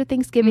like after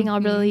Thanksgiving, I'll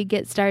really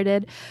get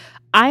started.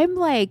 I'm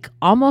like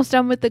almost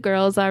done with the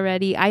girls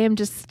already. I am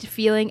just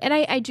feeling, and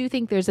I do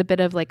think there's a bit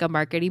of like a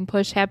marketing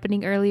push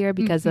happening earlier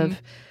because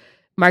of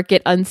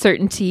market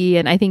uncertainty.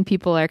 And I think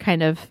people are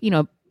kind of,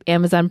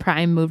 Amazon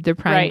Prime moved their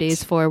Prime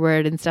days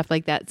forward and stuff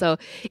like that. So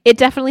it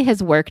definitely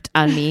has worked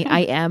on me. I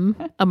am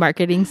a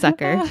marketing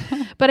sucker,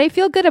 but I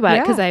feel good about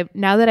it because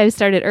now that I've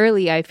started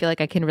early, I feel like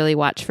I can really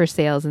watch for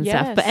sales and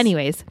stuff. But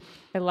anyways,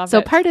 I love it.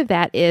 So part of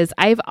that is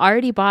I've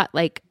already bought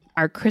like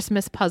our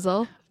Christmas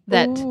puzzle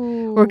that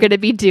we're going to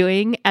be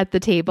doing at the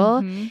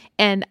table.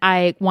 And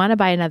I want to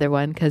buy another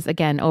one because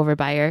again,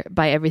 overbuyer,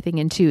 buy everything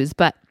in twos,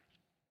 but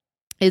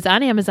it's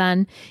on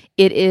Amazon.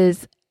 It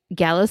is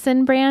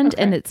Gallison brand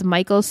and it's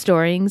Michael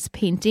Storing's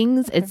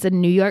paintings. It's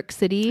in New York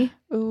City.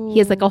 He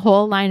has like a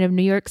whole line of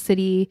New York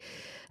City.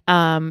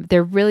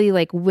 They're really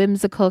like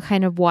whimsical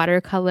kind of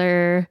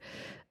watercolor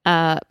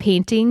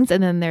paintings.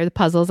 And then there are the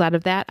puzzles out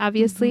of that,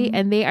 obviously.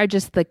 And they are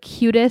just the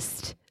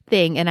cutest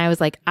thing. And I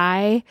was like,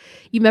 you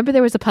remember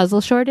there was a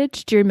puzzle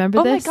shortage? Do you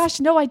remember this? Oh my gosh,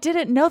 no, I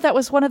didn't know that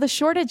was one of the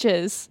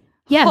shortages.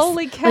 Yes.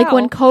 Holy cow. Like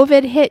when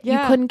COVID hit, you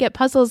couldn't get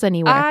puzzles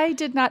anywhere. I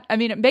did not. I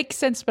mean, it makes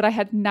sense, but I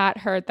had not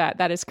heard that.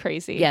 That is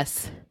crazy.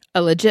 Yes.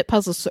 A legit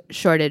puzzle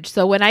shortage.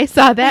 So when I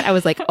saw that, I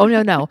was like, oh,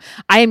 no.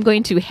 I am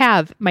going to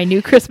have my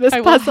new Christmas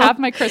puzzle. I will have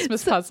my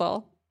Christmas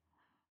puzzle.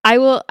 I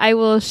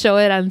will show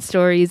it on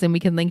stories and we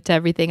can link to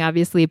everything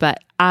obviously, but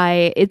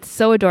it's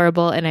so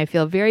adorable and I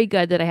feel very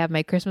good that I have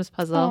my Christmas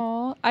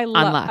puzzle. I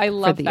love that.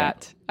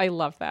 I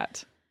love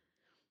that.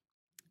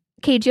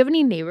 Okay, do you have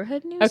any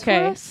neighborhood news for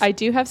us? I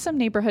do have some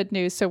neighborhood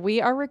news. So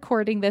we are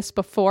recording this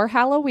before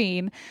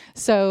Halloween.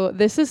 So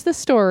this is the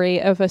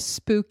story of a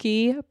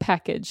spooky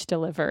package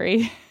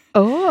delivery.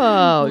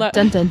 Oh,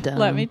 dun dun dun.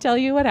 Let me tell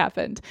you what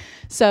happened.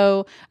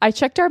 So I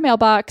checked our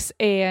mailbox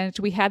and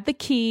we had the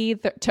key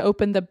to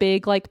open the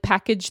big like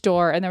package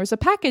door, and there was a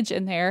package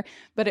in there,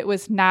 but it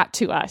was not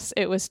to us.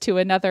 It was to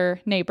another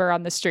neighbor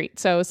on the street.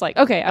 So I was like,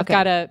 okay, I've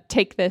got to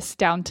take this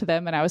down to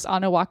them. And I was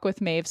on a walk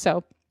with Maeve.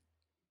 So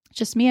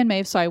just me and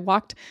Maeve. So I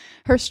walked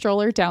her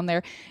stroller down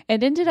there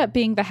and ended up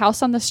being the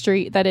house on the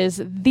street that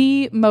is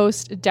the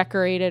most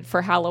decorated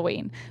for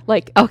Halloween.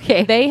 Like,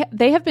 okay,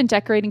 they have been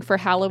decorating for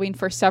Halloween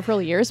for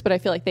several years, but I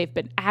feel like they've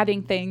been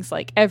adding things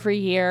like every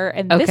year.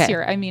 And this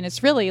year, I mean,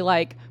 it's really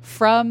like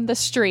from the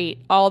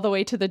street all the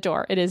way to the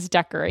door. It is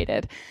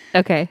decorated.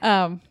 Okay.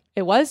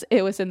 It was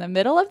in the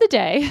middle of the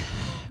day.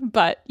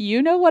 But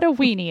you know what a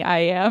weenie I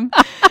am.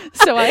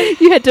 So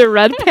you had to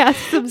run past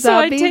some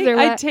zombies. So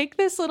I take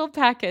this little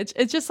package.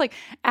 It's just like,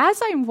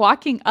 as I'm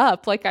walking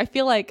up, like I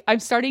feel like I'm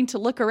starting to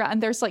look around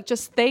and there's like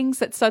just things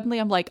that suddenly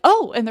I'm like,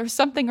 oh, and there's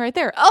something right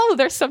there. Oh,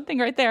 there's something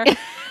right there.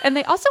 And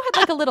they also had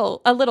like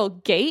a little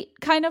gate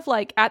kind of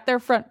like at their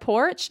front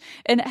porch,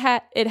 and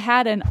it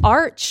had an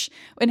arch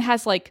and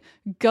has like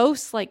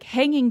ghosts like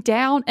hanging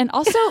down, and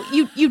also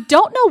you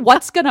don't know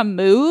what's gonna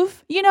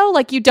move,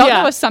 like you don't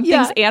know if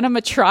something's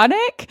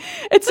animatronic,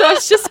 and so I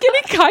was just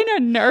getting kind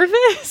of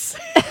nervous.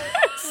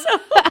 So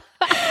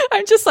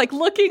I'm just like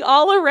looking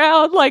all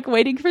around, like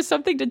waiting for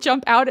something to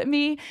jump out at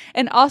me.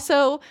 And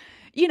also,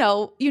 you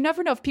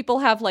never know if people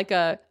have like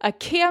a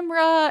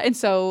camera. And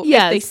so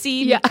if they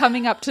see me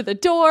coming up to the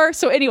door.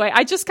 So anyway,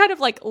 I just kind of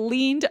like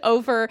leaned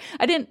over.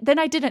 I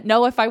didn't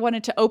know if I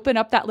wanted to open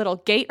up that little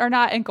gate or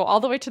not and go all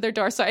the way to their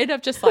door. So I ended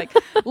up just like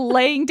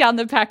laying down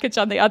the package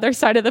on the other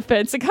side of the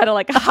fence and kind of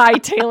like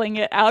hightailing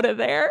it out of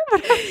there.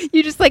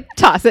 You just like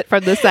toss it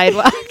from the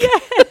sidewalk.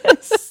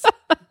 Yes.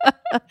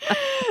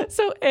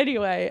 So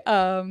anyway,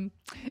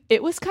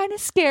 it was kind of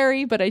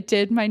scary, but I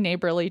did my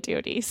neighborly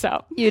duty.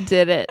 So you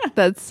did it.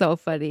 That's so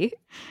funny.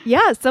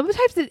 Yeah,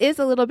 sometimes it is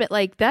a little bit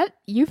like that.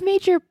 You've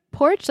made your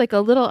porch like a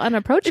little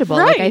unapproachable.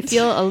 Right. Like I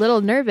feel a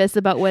little nervous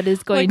about what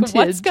is going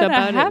to jump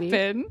out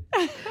happen. At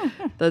me.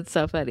 That's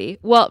so funny.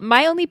 Well,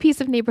 my only piece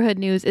of neighborhood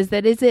news is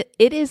that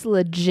it is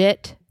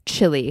legit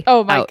chilly.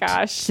 Oh my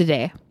gosh.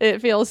 Today.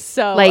 It feels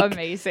so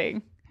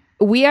amazing.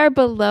 We are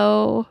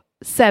below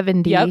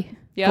 70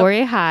 for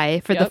a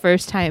high for the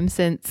first time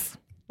since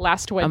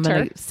last winter. I'm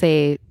going to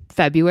say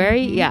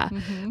February.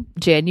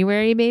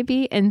 January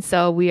maybe. And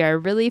so we are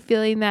really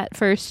feeling that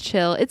first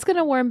chill. It's going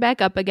to warm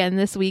back up again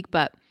this week,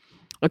 but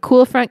a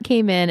cool front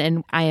came in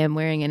and I am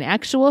wearing an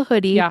actual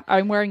hoodie. Yeah,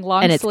 I'm wearing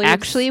long sleeves. And it's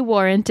actually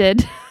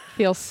warranted.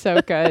 Feels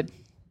so good.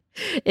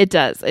 It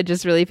does. It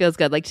just really feels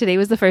good. Like today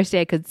was the first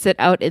day I could sit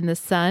out in the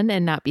sun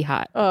and not be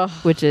hot,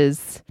 which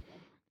is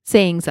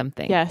saying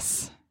something.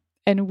 Yes.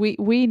 And we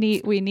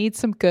need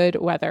some good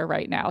weather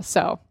right now.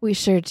 So we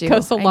sure do.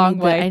 Goes a long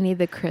way. I need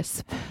the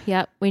crisp.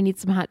 Yep. We need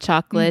some hot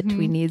chocolate.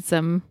 We need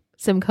some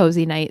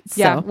cozy nights.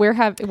 Yeah. So.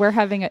 We're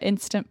having an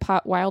Instant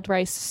Pot wild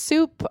rice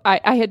soup.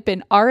 I had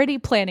been already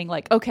planning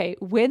like, okay,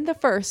 when the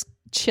first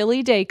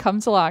chilly day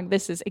comes along,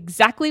 this is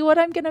exactly what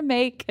I'm going to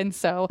make. And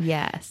so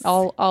yes,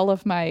 all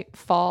of my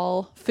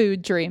fall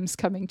food dreams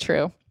coming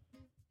true.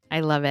 I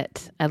love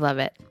it. I love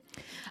it.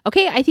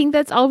 Okay, I think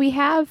that's all we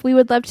have. We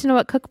would love to know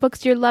what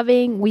cookbooks you're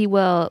loving. We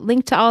will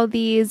link to all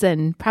these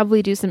and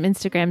probably do some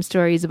Instagram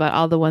stories about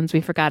all the ones we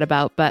forgot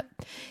about. But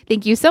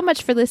thank you so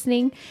much for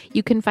listening.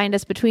 You can find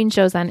us between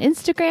shows on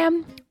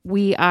Instagram.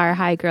 We are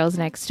Hi Girls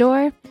Next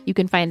Door. You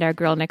can find our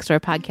Girl Next Door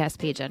podcast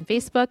page on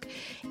Facebook.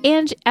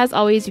 And as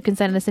always, you can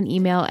send us an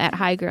email at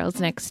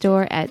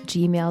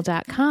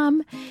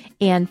higirlsnextdoor@gmail.com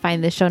and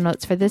find the show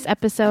notes for this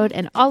episode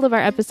and all of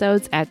our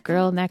episodes at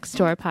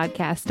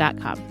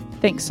girlnextdoorpodcast.com.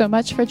 Thanks so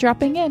much for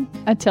dropping in.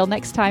 Until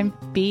next time,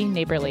 be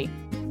neighborly.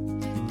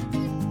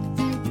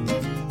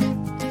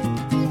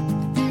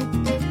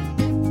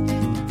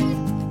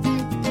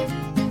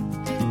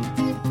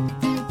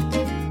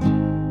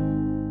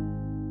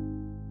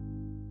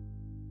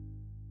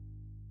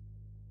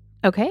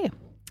 Okay.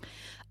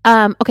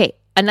 Okay.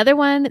 Another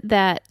one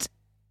that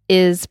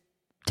is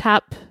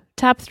top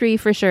 3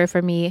 for sure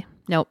for me.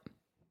 Nope.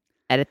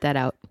 Edit that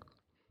out.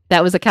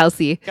 That was a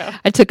Kelsey. Go.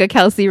 I took a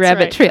Kelsey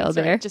rabbit trail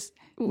there. Right. Just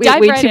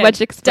way too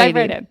much explaining.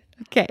 Dive right in.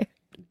 Okay.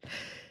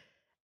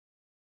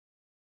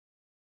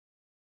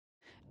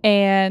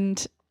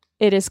 And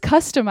it is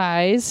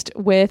customized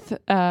with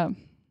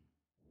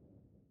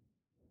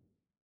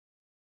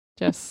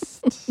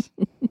just...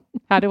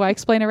 How do I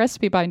explain a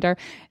recipe binder?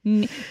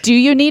 Do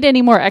you need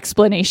any more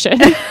explanation?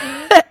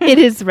 It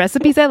is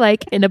recipes I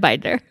like in a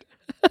binder.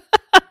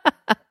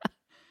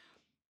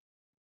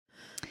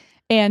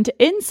 And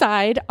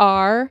inside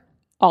are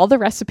all the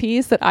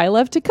recipes that I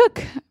love to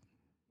cook.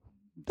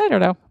 I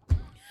don't know.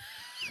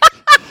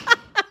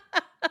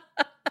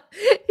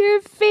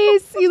 Your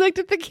face. You looked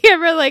at the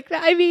camera like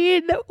that. I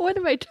mean, what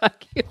am I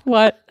talking about?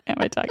 What am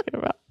I talking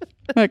about?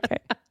 Okay.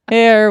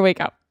 Here we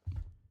go.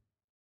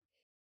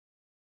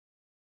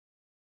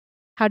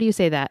 How do you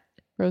say that?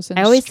 Rosenstruck.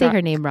 I always say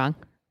her name wrong.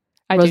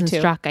 I do too.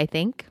 Rosenstruck, I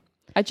think.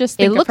 I just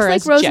think it of looks her like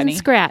as Rosen Jenny.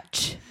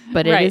 Scratch,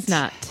 but Right. it is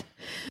not.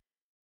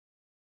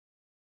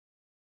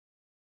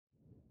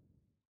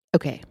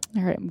 Okay.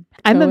 All right.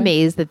 I'm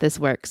amazed that this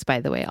works, by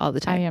the way, all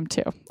the I time. am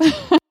too.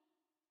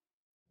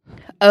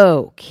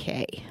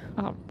 Okay.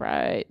 All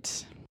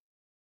right.